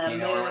in the in volcano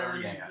the or whatever.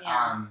 moon.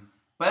 Yeah.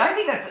 But I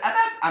think that's.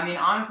 I mean,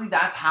 honestly,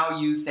 that's how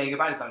you say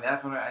goodbye to somebody.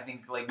 That's what I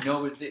think. Like,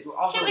 no.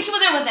 Also, Well,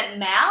 there wasn't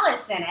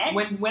malice in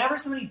it. whenever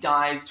somebody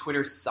dies,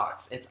 Twitter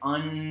sucks. It's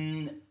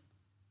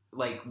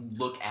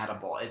look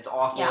atable. It's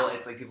awful. Yeah.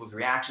 It's like people's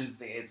reactions.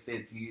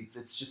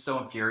 It's just so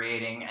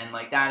infuriating. And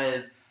like that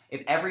is,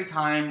 if every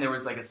time there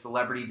was like a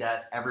celebrity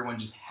death, everyone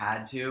just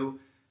had to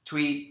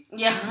tweet.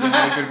 Yeah. You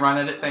had a good run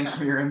at it. Thanks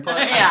for your input.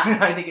 Yeah.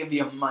 I think it'd be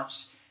a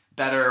much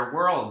better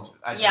world.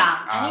 I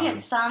think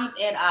it sums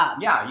it up.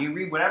 Yeah, you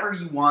read whatever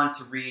you want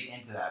to read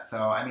into that.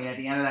 So, I mean, at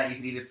the end of that, you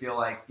could either feel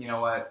like, you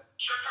know what,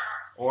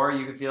 or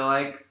you could feel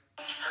like,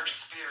 Her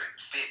spirit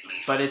bit me.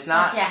 but it's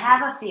not. But you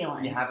have a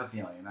feeling. You have a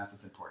feeling, and that's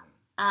what's important.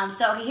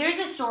 So here's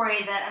a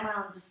story that I'm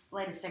gonna just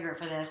light a cigarette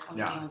for this. I'm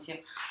Yeah. going to.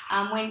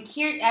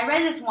 I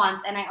read this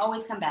once, and I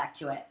always come back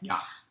to it. Yeah.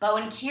 But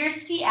when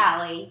Kirstie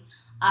Alley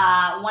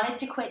wanted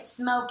to quit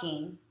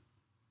smoking,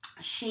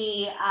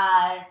 she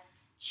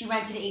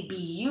rented a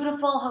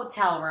beautiful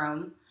hotel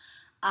room,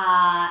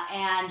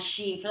 and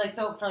she for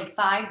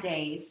 5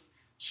 days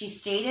she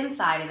stayed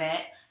inside of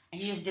it,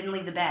 and she just didn't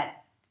leave the bed.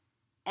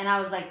 And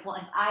I was like, well,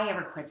 if I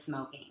ever quit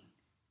smoking,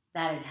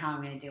 that is how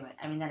I'm going to do it.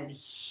 I mean, that is a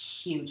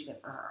huge good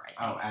for her. I think.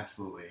 Oh,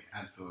 absolutely.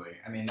 Absolutely.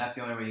 I mean, that's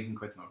the only way you can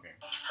quit smoking.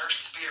 Her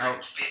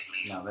spirit bit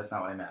me. No, that's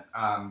not what I meant.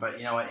 But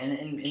you know what? In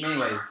many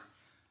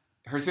ways,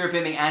 her spirit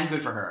bit me and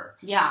good for her.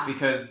 Yeah.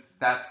 Because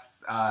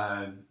that's...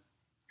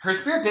 her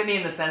spirit bit me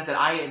in the sense that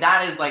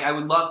I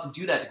would love to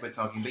do that to quit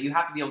smoking, but you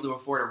have to be able to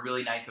afford a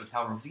really nice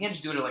hotel room. Because you can't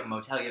just do it at like a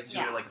motel. You have to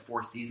do it at like a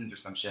Four Seasons or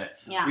some shit.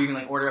 Yeah. Where you can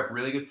like order up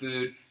really good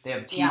food. They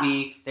have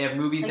TV. They have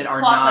movies Like that are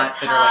clawfoot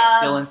that are like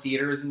still in tubs.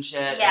 theaters and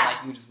shit. Yeah. And like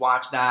you can just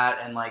watch that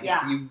and like Yeah.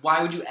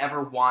 why would you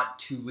ever want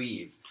to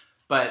leave?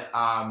 But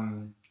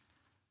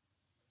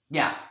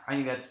yeah, I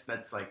think that's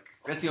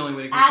the only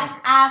way to quit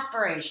smoking.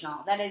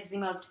 Aspirational. That is the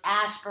most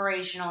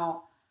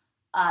aspirational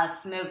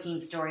smoking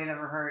story I've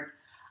ever heard.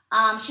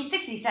 She's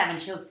 67.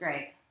 She looks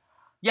great.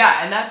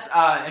 Yeah, and that's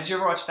did you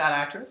ever watch Fat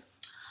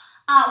Actress?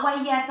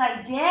 Why, yes,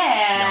 I did.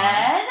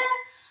 Yeah.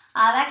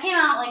 That came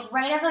out like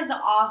right after like The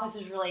Office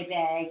was really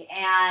big,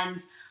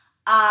 and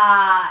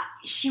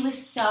she was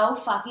so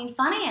fucking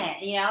funny in it.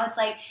 It's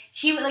like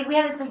we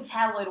have this big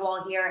tabloid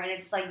wall here, and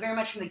it's like very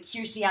much from the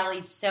Kirstie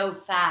Alley So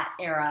Fat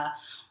era,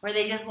 where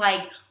they just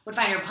like would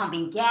find her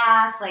pumping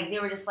gas. Like they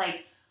were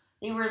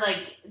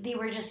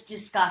just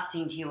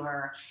disgusting to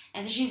her.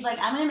 And so she's like,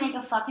 I'm gonna make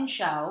a fucking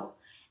show,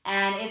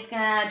 and it's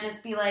gonna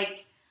just be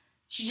like,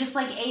 she just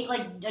like ate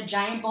like a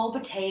giant bowl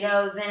of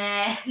potatoes in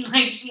it.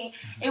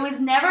 It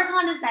was never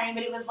condescending,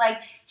 but it was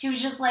like,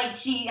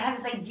 she had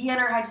this idea in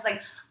her head, she's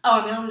like, oh,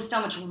 I'm gonna lose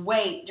so much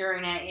weight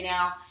during it,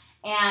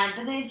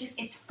 But then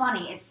it's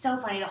funny. It's so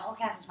funny. The whole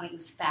cast was funny. It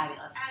was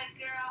fabulous. Atta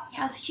girl. Yeah,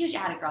 it was a huge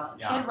Atta Girl.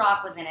 Yeah. Kid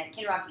Rock was in it.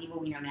 Kid Rock's evil,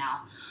 we know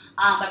now.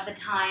 But at the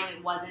time,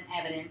 it wasn't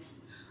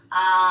evident.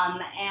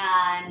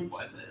 And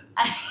Was it?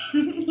 well,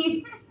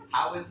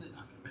 How is it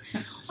not?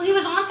 he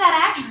was on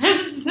Fat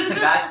Actress.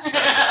 That's true.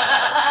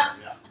 Yeah.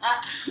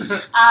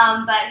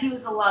 But he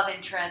was the love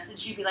interest, and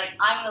she'd be like,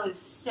 "I'm gonna lose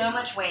so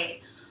much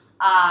weight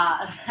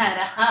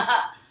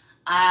that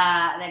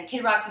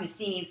Kid Rock's gonna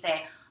see me and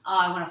say, oh,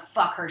 I want to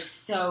fuck her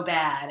so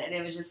bad." And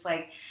it was just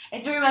like,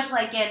 it's very much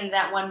like in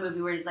that one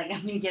movie where he's like,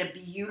 I'm gonna get a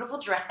beautiful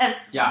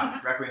dress.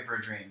 Yeah, Requiem for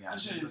a Dream. Yeah,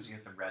 she's supposed to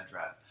get the red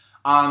dress.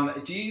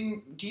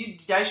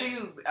 Did I show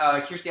you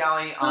Kirstie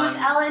Alley on... Who's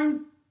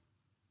Ellen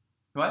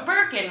What?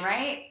 Birkin,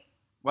 right?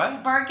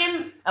 What?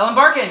 Birkin? Ellen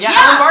Barkin. Yeah, Yeah.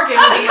 Ellen Barkin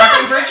was in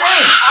Requiem for a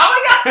Dream. Oh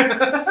my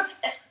god!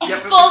 It's Yeah,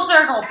 full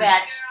circle,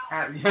 bitch.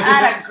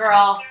 Atta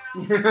girl.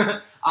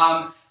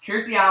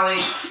 Kirstie Alley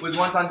was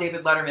once on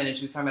David Letterman, and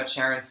she was talking about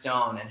Sharon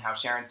Stone and how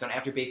Sharon Stone,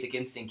 after Basic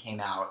Instinct came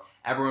out,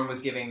 everyone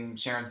was giving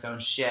Sharon Stone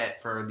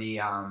shit for the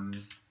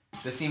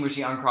scene where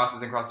she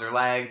uncrosses and crosses her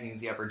legs. You can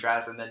see up her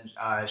dress, and then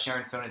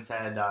Sharon Stone had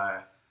said,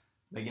 I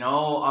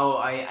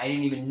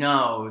didn't even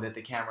know that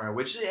the camera,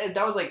 which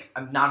that was like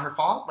not her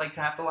fault, like to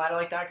have to lie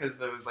like that, because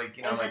there was like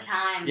It was like a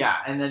time. yeah,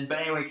 and then but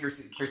anyway,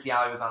 Kirstie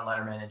Alley was on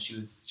Letterman, and she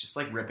was just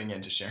like ripping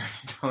into Sharon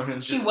Stone,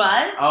 and She just,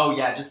 was? oh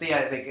yeah, just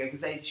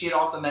because she had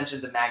also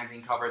mentioned the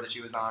magazine cover that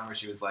she was on, where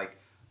she was like,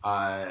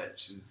 I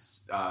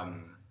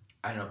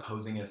don't know,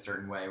 posing in a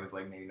certain way with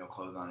like maybe no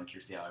clothes on, and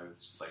Kirstie Alley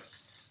was just like,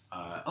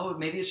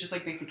 maybe it's just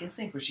like Basic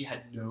Instinct, where she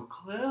had no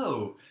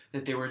clue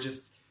that they were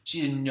just, she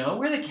didn't know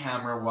where the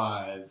camera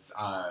was.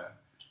 So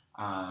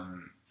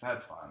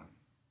that's fun.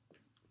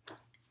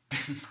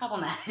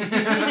 Problematic.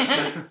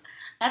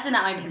 That's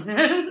not my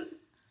business.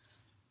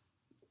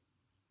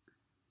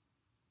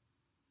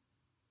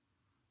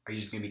 Are you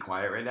just gonna be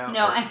quiet right now?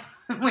 No, Or-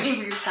 I'm waiting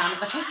for your sound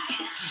effect.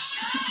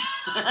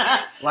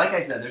 Like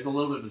I said, there's a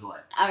little bit of a delay.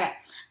 Okay.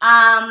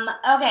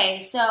 Okay,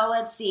 so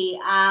let's see.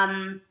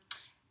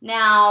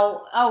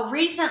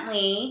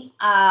 Recently,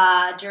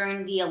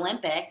 during the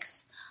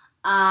Olympics,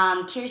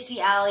 Kirstie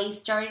Alley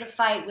started a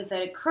fight with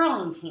a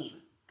curling team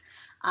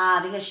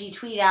because she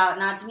tweeted out,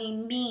 not to be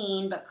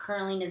mean, but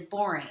curling is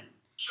boring.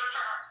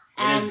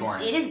 It is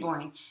boring. It is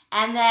boring.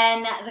 And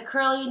then the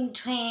curling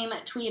team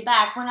tweeted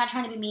back, we're not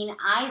trying to be mean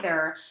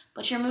either,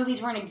 but your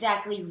movies weren't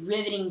exactly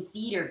riveting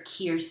theater,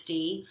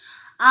 Kirstie.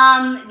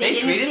 They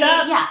didn't tweeted see,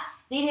 that? Yeah.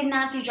 They did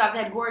not see Drop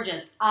Dead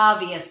Gorgeous,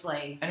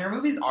 obviously. And her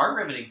movies are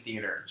riveting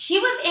theater. She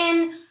was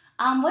in,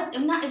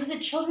 was it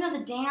Children of the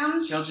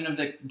Damned? Children of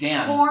the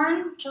Damned.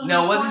 Corn?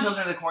 No, it wasn't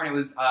Children of the Corn. It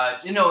was,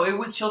 it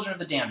was Children of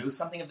the Damned. It was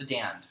something of the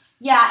Damned.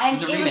 Yeah, and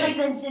It was a it was like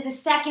remake. the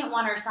second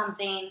one or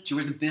something. She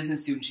wears a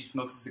business suit and she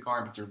smokes a cigar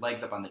and puts her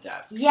legs up on the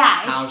desk. Yeah,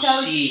 it's How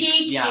so chic.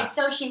 chic. Yeah. It's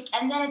so chic.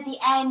 And then at the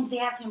end, they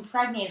have to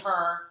impregnate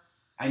her.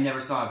 I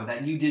never saw it, but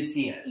that you did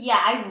see it. Yeah,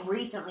 I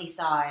recently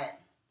saw it.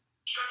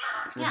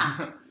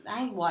 Yeah,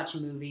 I watch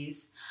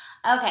movies.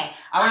 Okay.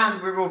 I was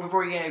just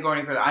before we go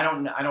any further. I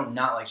don't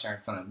not like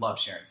Sharon Stone. I love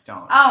Sharon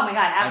Stone. Oh my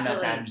god, And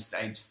absolutely.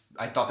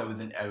 I thought that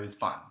it was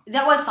fun.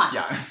 That was fun.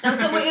 Yeah.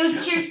 It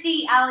was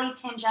Kirstie Alley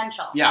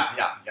tangential. Yeah.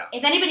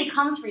 If anybody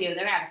comes for you,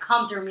 they're gonna have to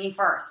come through me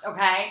first,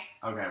 okay?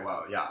 Okay,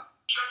 well, yeah.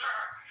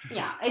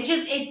 Yeah. I mean,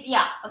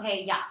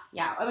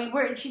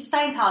 she's a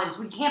Scientologist.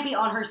 We can't be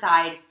on her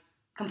side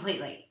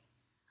completely.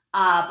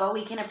 But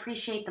we can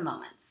appreciate the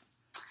moments.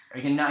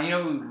 You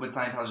know what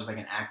Scientologists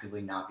can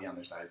actively not be on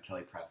their side is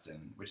Kelly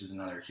Preston, which is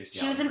another Kirstie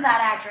She was Alley in friend.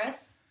 Fat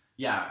Actress.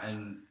 Yeah,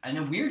 and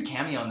a weird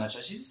cameo in that show.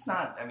 She's just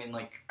not. I mean,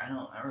 like I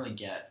don't really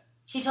get.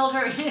 She told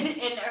her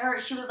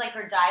she was like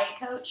her diet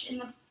coach in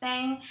the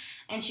thing,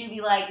 and she'd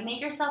be like,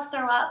 make yourself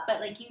throw up, but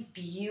like use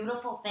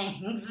beautiful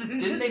things.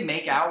 Didn't they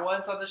make out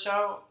once on the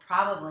show?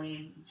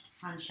 Probably. It's a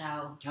fun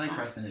show. Kelly Fun.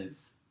 Preston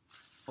is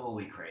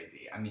fully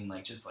crazy. I mean,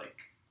 like just like,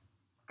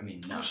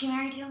 Who's nuts. she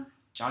married to?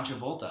 John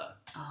Travolta.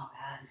 Oh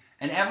god.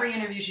 And every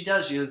interview she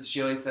does,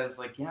 she always says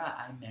like, yeah,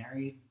 I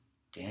married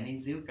Danny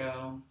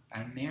Zuko.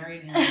 I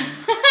married him.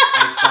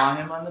 I saw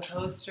him on the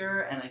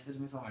poster, and I said to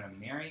myself, I'm going to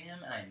marry him,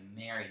 and I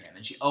married him.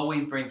 And she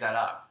always brings that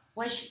up.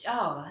 Was she?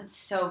 Oh, that's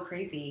so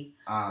creepy.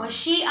 Um, Was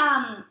she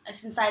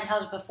since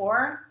Scientology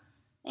before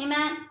they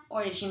met,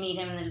 or did she meet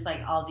him and then just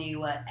like, I'll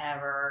do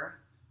whatever?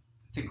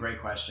 It's a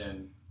great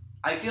question.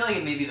 I feel like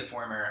it may be the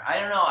former. I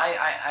don't know.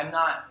 I'm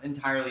not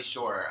entirely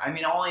sure. I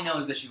mean, all I know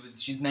is that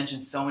she's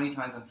mentioned so many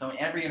times on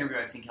every interview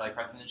I've seen Kelly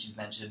Preston, and she's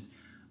mentioned,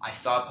 I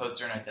saw a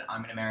poster and I said, I'm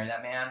going to marry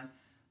that man.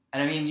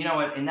 And I mean, you know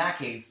what? In that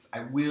case,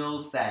 I will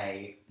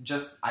say,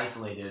 just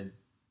isolated,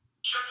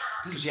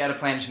 she had a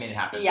plan and she made it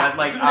happen. Yeah. But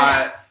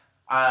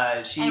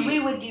like, she... And we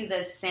would do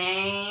the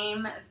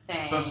same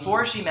thing.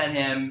 Before she met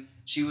him,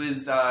 she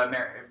was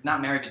not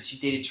married, but she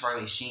dated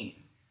Charlie Sheen.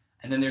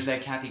 And then there's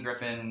that Kathy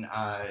Griffin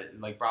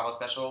Bravo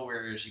special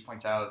where she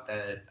points out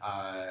that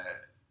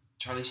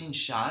Charlie Sheen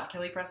shot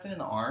Kelly Preston in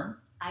the arm.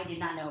 I did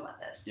not know about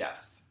this.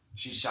 Yes,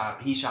 he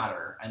shot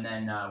her, and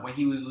then when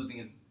he was losing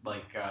his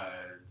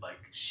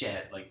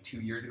shit 2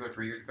 years ago,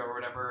 3 years ago, or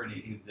whatever, and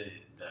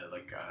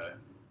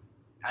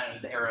I don't know, it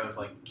was the era of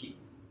like keep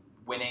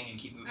winning and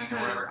keep moving or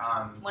whatever.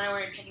 Winner,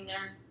 winner, chicken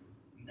dinner.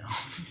 No,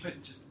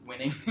 but just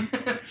winning.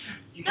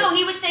 No,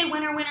 he would say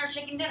winner, winner,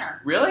 chicken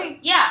dinner. Really?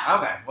 Yeah.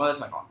 Okay, well that's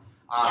my fault.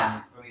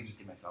 Yeah. Let me just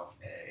give myself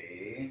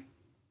a.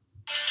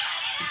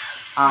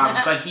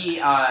 But he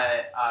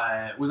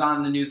was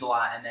on the news a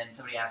lot, and then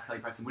somebody asked Kelly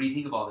Preston, "What do you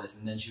think of all this?"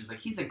 And then she was like,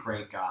 "He's a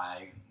great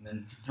guy." And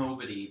then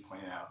nobody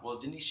pointed out, "Well,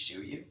 didn't he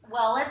shoot you?"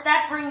 Well,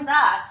 that brings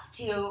us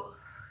to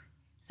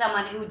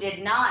someone who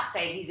did not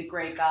say he's a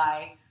great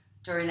guy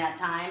during that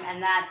time,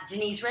 and that's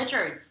Denise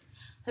Richards,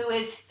 who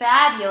is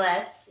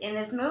fabulous in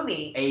this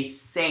movie. A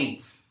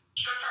saint.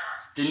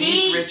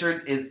 Denise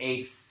Richards is a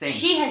saint.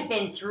 She has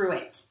been through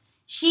it.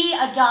 She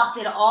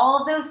adopted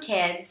all of those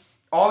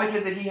kids. All the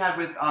kids that he had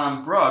with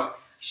Brooke,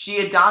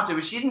 she adopted,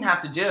 which she didn't have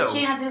to do. She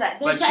didn't have to do that.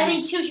 But I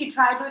think, too, she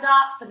tried to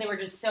adopt, but they were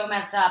just so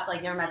messed up,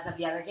 like they were messing up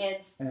the other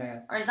kids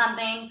or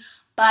something.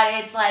 But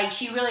it's like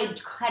she really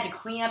had to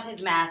clean up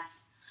his mess.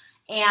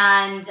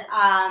 And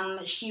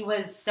she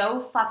was so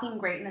fucking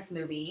great in this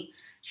movie.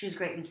 She was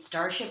great in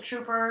Starship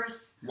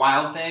Troopers.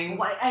 Wild Things.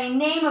 I mean,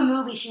 name a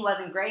movie she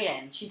wasn't great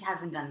in. She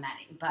hasn't done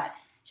many, but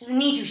she doesn't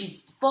need to.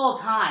 She's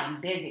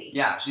full-time busy.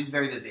 Yeah, she's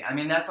very busy. I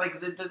mean, that's like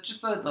the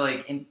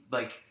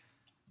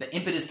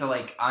impetus to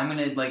like, I'm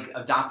gonna like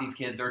adopt these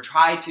kids or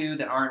try to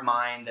that aren't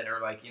mine, that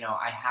are like, you know,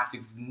 I have to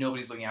because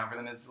nobody's looking out for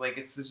them. Is like,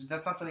 that's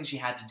not something she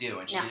had to do,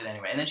 and she did it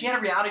anyway. And then she had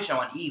a reality show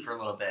on E! For a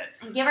little bit.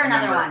 And give her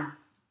another one.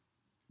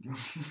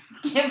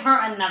 Give her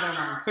another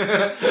one.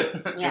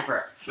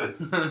 Yes.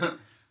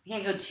 We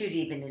can't go too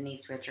deep into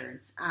Denise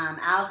Richards.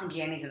 Allison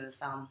Janney's in this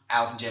film.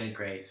 Allison Janney's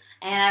great.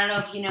 And I don't know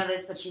if you know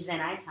this, but she's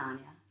in I, Tonya.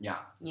 Yeah.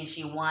 Yeah,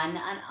 she won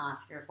an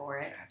Oscar for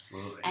it.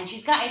 Absolutely. And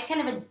it's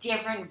kind of a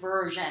different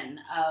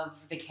version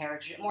of the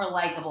character, more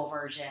likable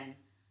version.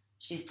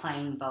 She's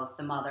playing both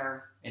the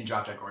mother. In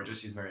Drop Dead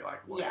Gorgeous, she's very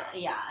likable.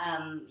 Yeah.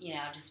 You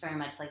know, just very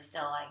much like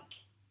still like.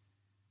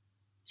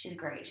 She's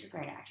great. She's a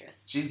great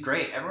actress. She's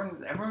great.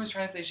 Everyone was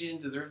trying to say she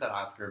didn't deserve that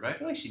Oscar, but I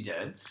feel like she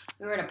did.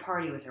 We were at a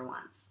party with her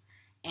once.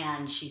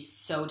 And she's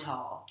so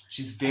tall.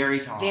 She's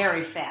very tall.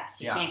 Very fast.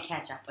 You can't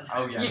catch up with her.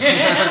 Oh, yeah.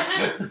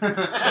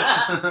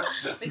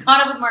 We caught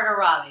up with Margot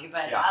Robbie,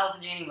 but Yeah.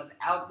 Allison Janney was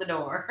out the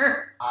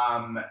door.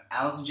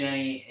 Allison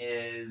Janney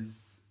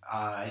is,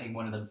 I think,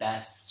 one of the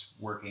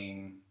best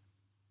working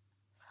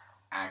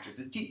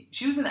actresses.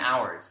 She was in The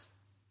Hours.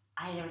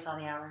 I never saw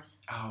The Hours.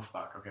 Oh,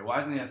 fuck. Okay, well, I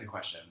was going to ask a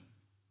question.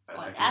 But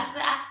What? Ask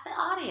the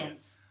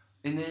audience.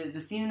 In the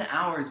scene in The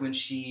Hours when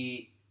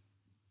she's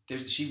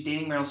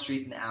dating Meryl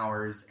Streep in The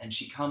Hours, and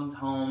she comes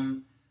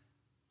home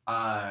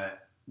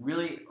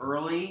really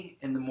early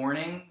in the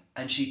morning,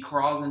 and she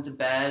crawls into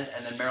bed,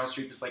 and then Meryl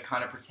Streep is like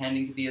kind of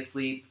pretending to be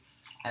asleep,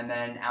 and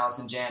then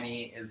Allison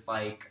Janney is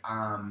like,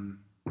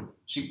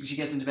 she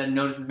gets into bed and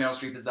notices Meryl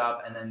Streep is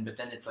up, but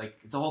then it's like,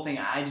 it's a whole thing.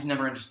 I just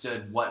never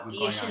understood what was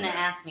going on. You shouldn't have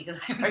asked me because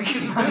I was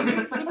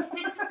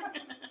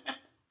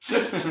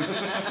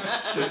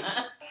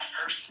Her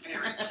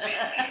spirit bit me.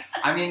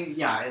 I mean,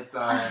 yeah, it's,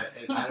 I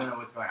don't know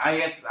what's going on. I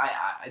guess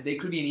they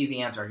could be an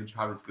easy answer. I could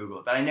probably just Google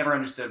it. But I never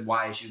understood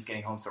why she was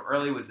getting home so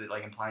early. Was it,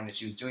 like, implying that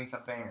she was doing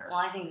something? Or? Well,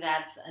 I think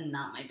that's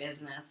not my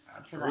business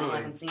because I Absolutely.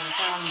 haven't seen the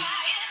film.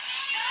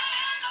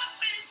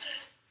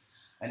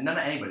 And none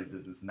of anybody's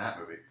business in that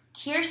movie.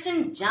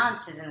 Kirsten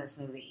Dunst is in this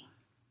movie.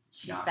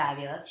 She's Yeah.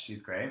 fabulous.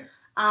 She's great.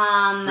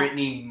 Brittany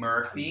Brittany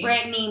Murphy.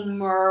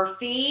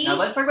 Murphy. Now,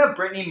 let's talk about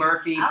Brittany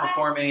Murphy Okay.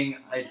 performing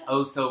It's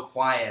Oh So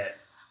Quiet.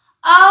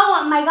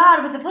 Oh my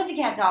God, with the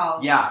Pussycat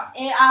Dolls. Yeah.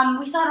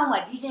 We saw it on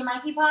what? DJ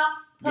Mikey Pop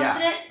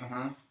posted it,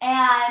 Mm-hmm.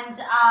 and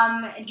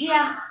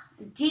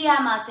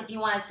DM us if you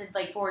want us to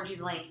like forward you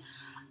the link.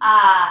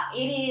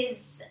 It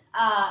is.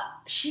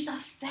 She's a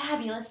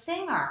fabulous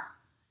singer.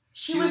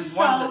 She was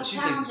so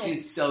talented.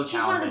 She's so talented.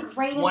 She's one of the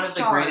greatest. One of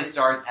the greatest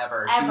stars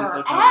ever. She was so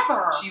Ever.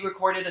 talented. She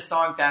recorded a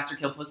song, Faster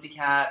Kill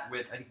Pussycat,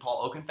 with I think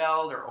Paul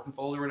Oakenfold or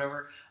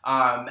whatever.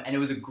 And it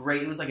was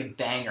like a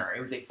banger. It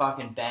was a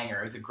fucking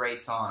banger. It was a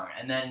great song.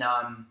 And then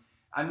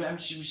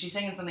she's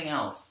singing something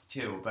else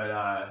too.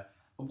 But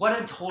what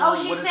a total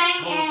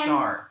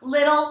star.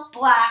 Little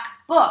Black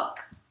Book.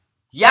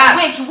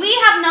 Yes. Which we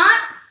have not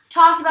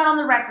talked about on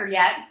the record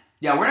yet.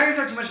 Yeah, we're not gonna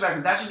talk too much about it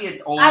because that should be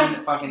its own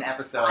fucking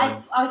episode.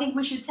 I think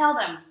we should tell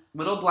them.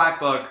 Little Black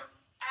Book.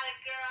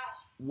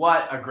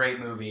 What a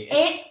great movie.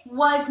 It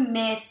was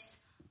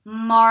mismarketed.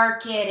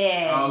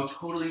 Oh,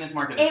 totally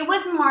mismarketed. It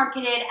was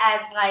marketed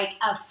as like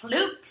a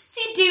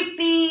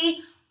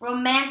floopsy-doopy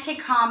romantic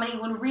comedy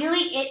when really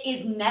it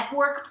is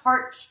Network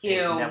Part 2.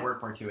 It's Network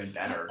Part 2 and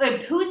better.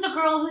 Who's the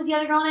girl? Who's the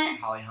other girl in it?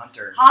 Holly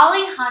Hunter.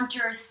 Holly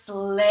Hunter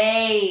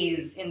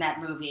slays in that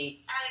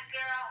movie.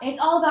 It's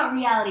all about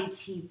reality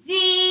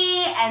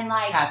TV and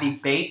like... Kathy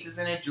Bates is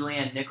in it.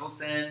 Julianne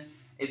Nicholson.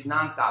 It's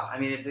nonstop. I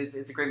mean, it's a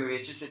great movie.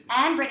 It's just...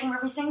 And Brittany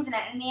Murphy sings in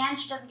it. In the end,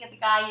 she doesn't get the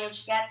guy. You know,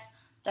 she gets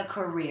the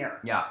career.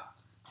 Yeah.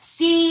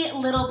 See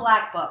Little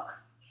Black Book.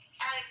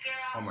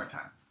 One more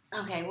time.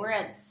 Okay, we're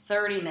at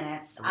 30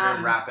 minutes. So we're going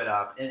to wrap it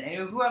up. And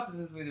who else is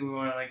in this movie that we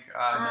want to,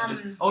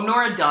 mention? Oh,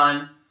 Nora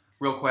Dunn,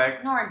 real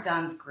quick. Nora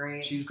Dunn's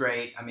great. She's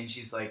great. I mean,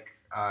 she's like...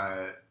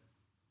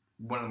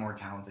 one of the more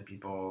talented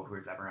people who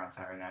has ever on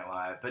Saturday Night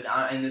Live. But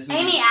in this movie,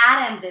 Amy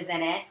Adams is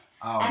in it,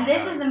 and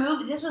this is the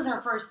movie. This was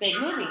her first big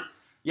movie.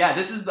 Yeah,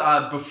 this is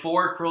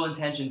before Cruel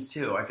Intentions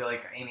too. I feel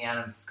like Amy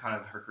Adams kind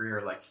of her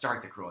career like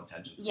starts at Cruel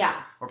Intentions. Yeah,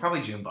 or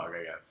probably Junebug,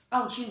 I guess.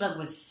 Oh, Junebug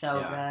was so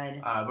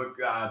good.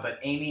 But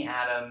Amy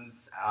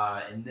Adams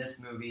in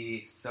this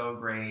movie, so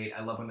great.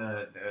 I love when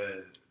the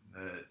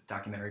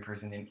documentary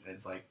person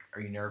is like,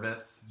 "Are you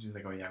nervous?" She's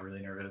like, "Oh yeah,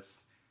 really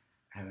nervous.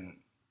 I haven't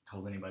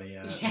told anybody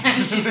yet." Yeah,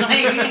 she's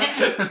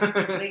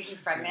like,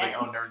 she's pregnant. She's like,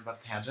 "Oh, nervous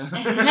about the pageant."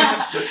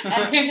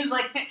 and there's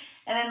like,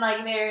 and then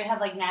like they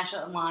have like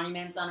national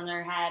monuments on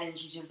their head, and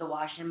she chooses the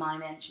Washington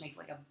Monument. And she makes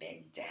like a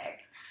big dick.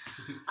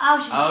 Oh,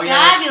 she's fabulous.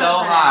 Yeah, it's so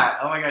hot.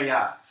 Oh my god,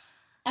 yeah.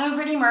 And when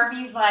Brittany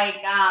Murphy's like,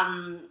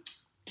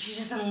 she's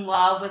just in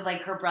love with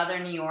like her brother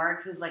in New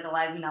York, who's like a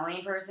Liza Minnelli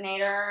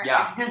impersonator.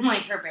 Yeah. And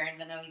like her parents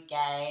don't know he's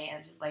gay, and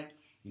it's just like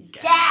he's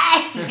gay.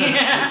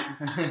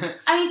 I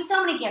mean,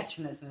 so many gifts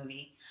from this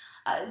movie.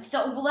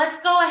 So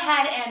let's go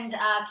ahead and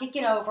kick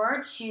it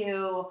over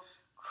to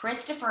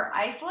Christopher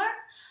Eifler,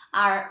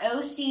 our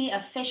OC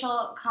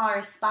official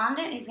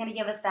correspondent. He's going to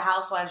give us the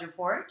Housewives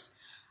report.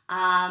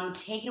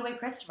 Take it away,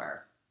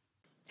 Christopher.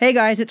 Hey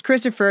guys, it's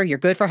Christopher, your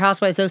Good for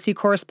Housewives OC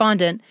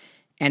correspondent,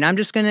 and I'm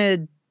just going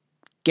to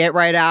get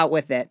right out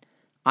with it.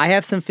 I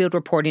have some field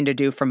reporting to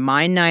do from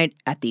my night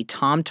at the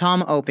Tom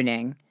Tom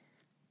opening.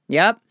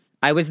 Yep,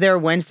 I was there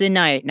Wednesday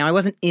night. Now, I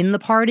wasn't in the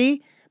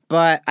party,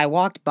 but I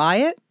walked by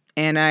it,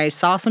 and I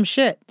saw some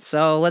shit.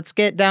 So let's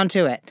get down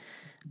to it.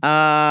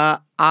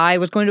 I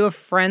was going to a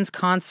friend's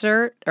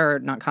concert, or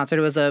not concert,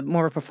 it was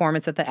more of a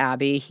performance at the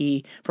Abbey.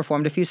 He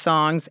performed a few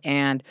songs,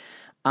 and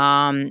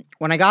when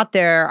I got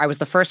there, I was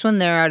the first one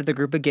there out of the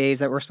group of gays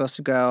that were supposed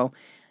to go.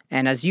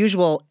 And as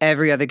usual,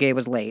 every other gay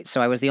was late.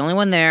 So I was the only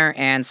one there,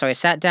 and so I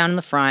sat down in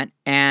the front,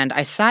 and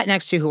I sat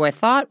next to who I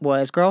thought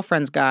was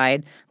Girlfriend's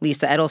Guide,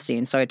 Lisa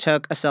Edelstein. So I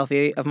took a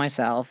selfie of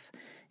myself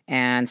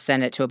and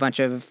sent it to a bunch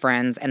of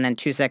friends, and then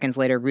 2 seconds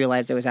later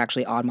realized it was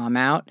actually Odd Mom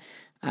Out.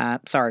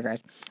 Sorry,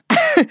 guys.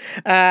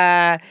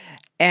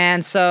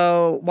 And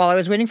so while I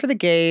was waiting for the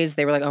gays,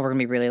 they were like, "Oh, we're going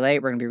to be really late.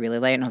 We're going to be really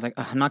late." And I was like,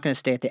 "Oh, I'm not going to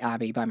stay at the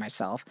Abbey by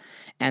myself."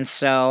 And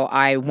so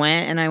I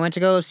went to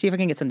go see if I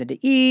can get something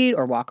to eat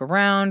or walk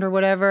around or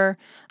whatever.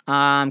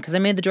 Because I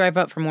made the drive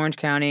up from Orange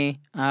County.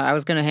 I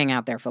was going to hang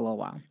out there for a little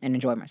while and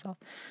enjoy myself.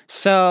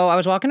 So I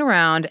was walking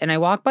around, and I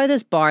walked by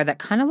this bar that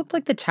kind of looked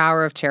like the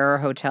Tower of Terror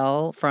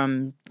Hotel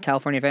from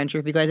California Adventure,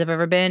 if you guys have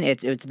ever been.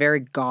 It's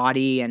very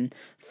gaudy and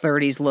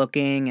 30s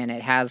looking, and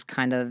it has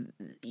kind of,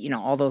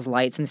 all those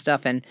lights and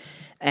stuff.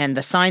 And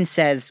the sign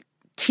says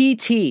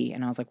TT.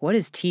 And I was like, what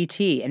is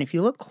TT? And if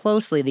you look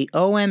closely, the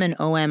OM and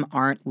OM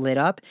aren't lit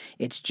up.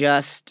 It's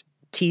just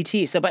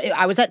TT. So, but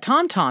I was at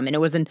Tom Tom, and it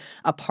was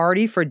a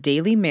party for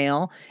Daily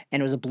Mail,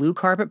 and it was a blue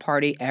carpet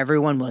party.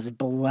 Everyone was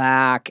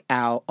black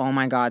out. Oh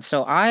my God.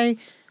 So I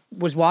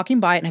was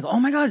walking by it, and I go, oh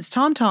my God, it's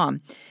Tom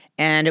Tom.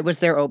 And it was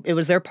their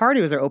party.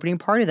 It was their opening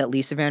party that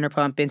Lisa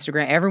Vanderpump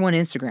everyone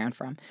Instagrammed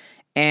from.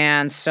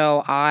 And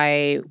so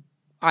I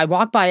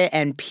walked by it,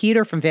 and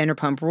Peter from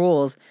Vanderpump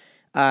Rules,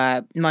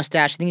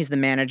 mustache, I think he's the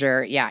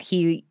manager. Yeah,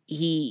 I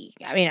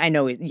mean, I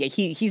know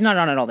he's not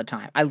on it all the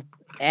time.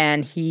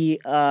 He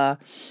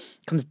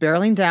comes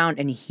barreling down,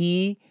 and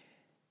he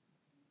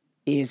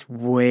is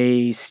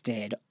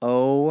wasted.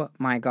 Oh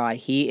my God.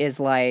 He is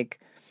like,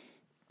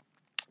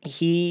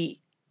 he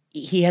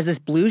has this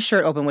blue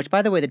shirt open, which,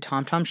 by the way, the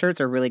Tom Tom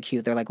shirts are really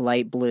cute. They're like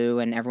light blue,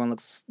 and everyone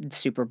looks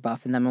super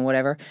buff in them and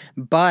whatever.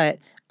 But,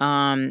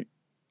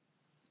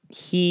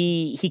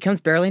 he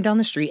comes barreling down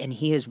the street, and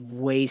he is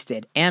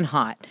wasted and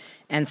hot.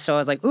 And so I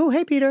was like, ooh,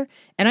 hey, Peter.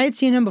 And I had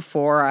seen him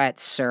before at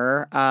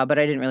Sir, but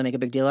I didn't really make a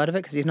big deal out of it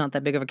because he's not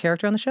that big of a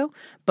character on the show.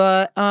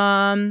 But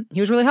he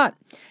was really hot.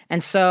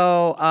 And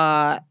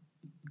so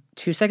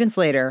 2 seconds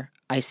later,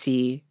 I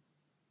see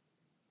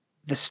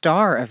the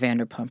star of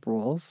Vanderpump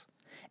Rules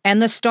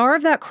and the star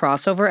of that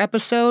crossover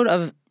episode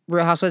of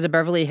Real Housewives of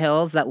Beverly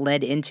Hills that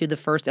led into the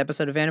first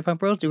episode of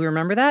Vanderpump Rules. Do we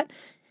remember that?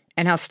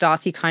 And how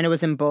Stassi kind of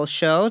was in both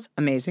shows.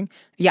 Amazing.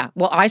 Yeah,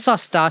 well, I saw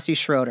Stassi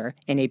Schroeder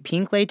in a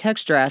pink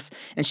latex dress,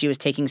 and she was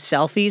taking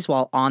selfies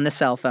while on the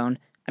cell phone.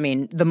 I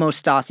mean, the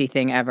most Stassi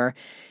thing ever.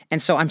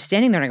 And so I'm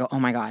standing there, and I go, oh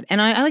my God. And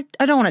I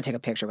don't want to take a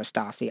picture with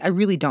I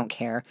really don't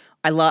care.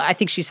 I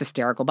think she's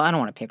hysterical, but I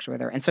don't want a picture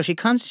with her. And so she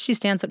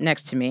stands up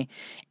next to me,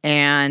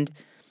 and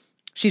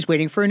she's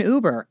waiting for an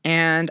Uber.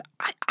 And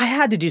I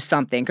had to do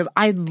something because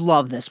I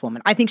love this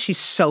woman. I think she's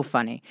so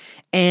funny.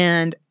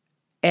 And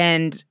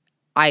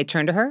I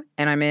turned to her,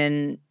 and I'm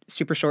in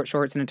super short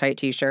shorts and a tight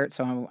t-shirt,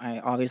 so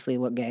I obviously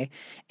look gay.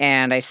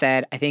 And I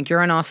said, I think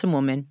you're an awesome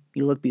woman.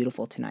 You look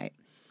beautiful tonight.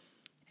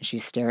 And she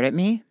stared at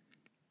me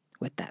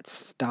with that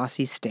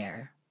Stassi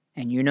stare.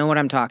 And you know what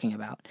I'm talking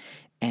about.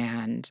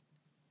 And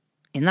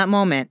in that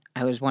moment,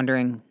 I was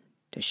wondering,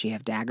 does she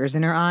have daggers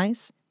in her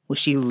eyes? Was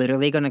she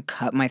literally going to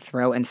cut my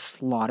throat and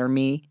slaughter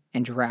me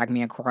and drag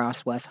me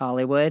across West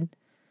Hollywood?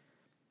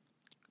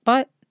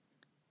 But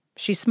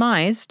she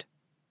smized.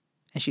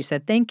 And she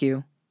said, thank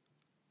you.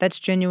 That's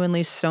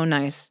genuinely so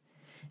nice.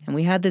 And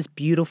we had this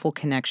beautiful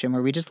connection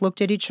where we just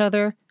looked at each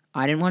other.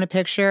 I didn't want a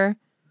picture.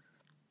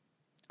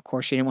 Of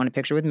course, she didn't want a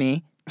picture with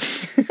me.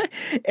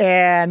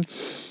 and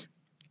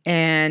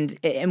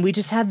we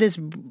just had this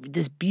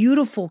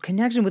beautiful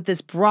connection with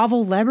this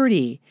Bravo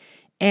celebrity.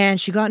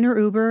 And she got in her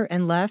Uber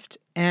and left.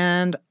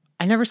 And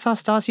I never saw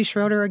Stassi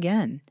Schroeder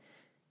again.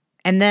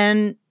 And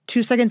then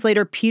 2 seconds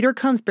later, Peter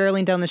comes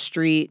barreling down the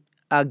street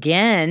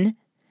again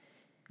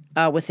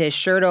with his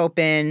shirt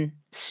open,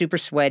 super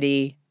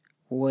sweaty,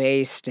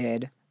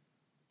 wasted,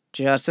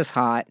 just as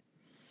hot.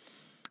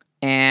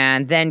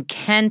 And then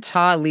Ken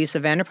Todd, Lisa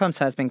Vanderpump's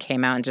husband,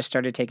 came out and just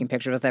started taking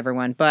pictures with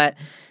everyone. But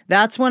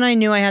that's when I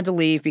knew I had to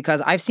leave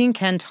because I've seen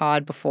Ken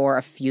Todd before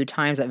a few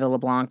times at Villa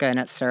Blanca and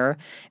at Sir.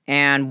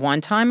 And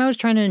one time I was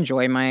trying to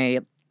enjoy my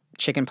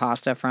chicken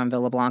pasta from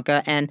Villa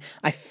Blanca and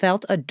I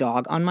felt a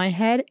dog on my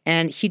head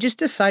and he just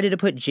decided to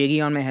put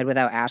Jiggy on my head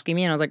without asking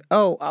me. And I was like,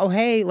 oh,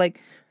 hey,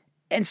 like,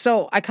 and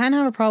so I kind of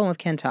have a problem with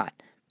Ken Todd.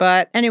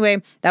 But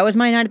anyway, that was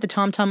my night at the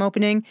Tom Tom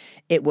opening.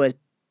 It was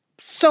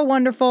so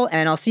wonderful,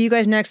 and I'll see you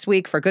guys next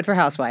week for Good for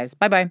Housewives.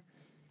 Bye-bye.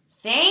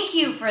 Thank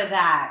you for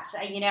that.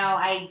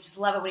 I just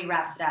love it when he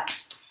wraps it up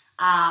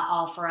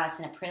all for us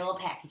in a pretty little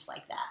package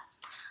like that.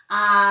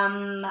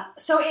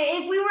 So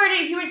if you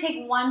were to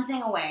take one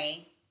thing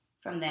away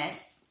from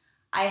this,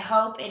 I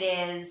hope it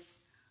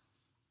is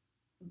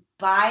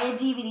buy a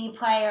DVD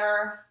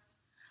player.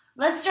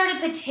 Let's start a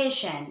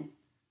petition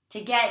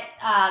to get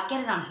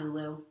it on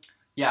Hulu.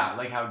 Yeah,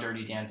 like how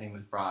Dirty Dancing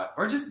was brought.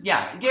 Or just,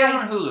 get it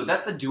on Hulu.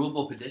 That's a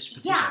doable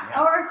petition. Yeah,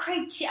 or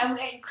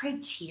a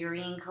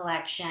Criterion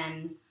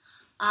collection.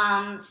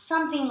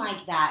 Something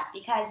like that.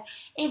 Because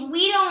if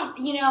we don't,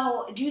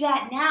 do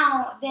that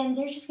now, then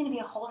there's just going to be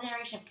a whole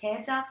generation of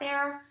kids out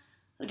there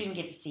who didn't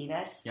get to see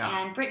this.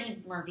 Yeah. And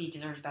Brittany Murphy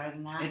deserves better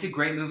than that. It's a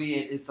great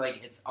movie.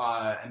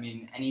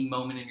 Any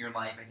moment in your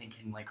life, I think,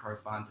 can,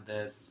 correspond to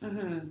this.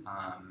 Mm-hmm.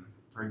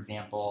 For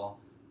example,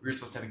 we were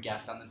supposed to have a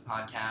guest on this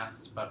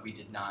podcast, but we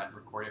did not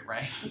record it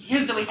right.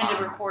 So we had to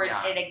record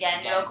it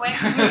again real quick.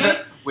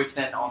 Which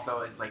then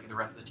also is the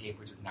rest of the tape,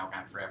 which is now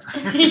gone forever.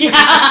 Yeah.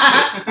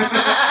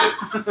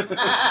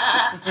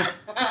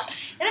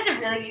 That is a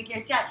really good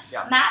Kirsten.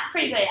 Yeah. Matt's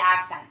pretty good at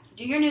accents.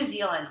 Do your New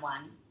Zealand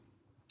one.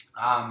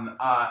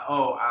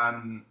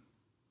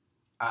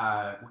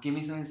 Give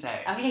me something to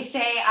say. Okay,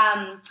 say,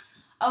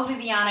 oh,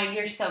 Viviana,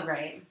 you're so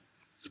great.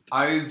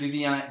 Oh,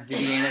 Viviana,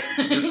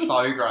 you're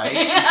so great.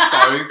 You're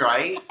so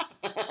great.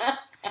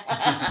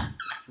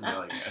 It's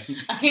really good.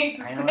 Okay,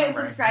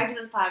 subscribe to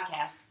this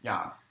podcast.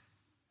 Yeah.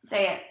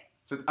 Say it.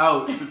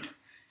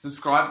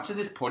 Subscribe to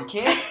this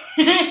podcast.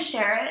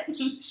 Share it.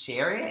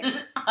 Share it.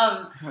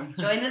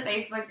 Join the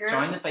Facebook group.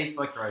 Join the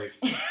Facebook group.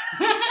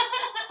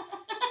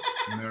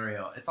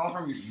 Muriel. It's all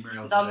from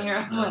Muriel's. It's all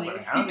Muriel's money.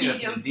 I don't think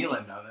that's New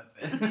Zealand, though.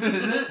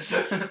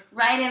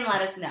 Write in,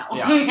 let us know.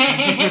 Yeah.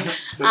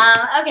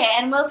 Okay,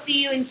 and we'll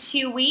see you in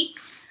 2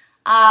 weeks.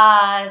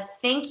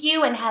 Thank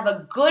you, and have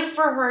a good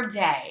for her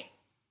day.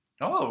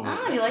 Oh,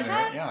 do you like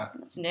that? Yeah.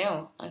 That's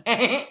new.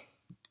 Okay.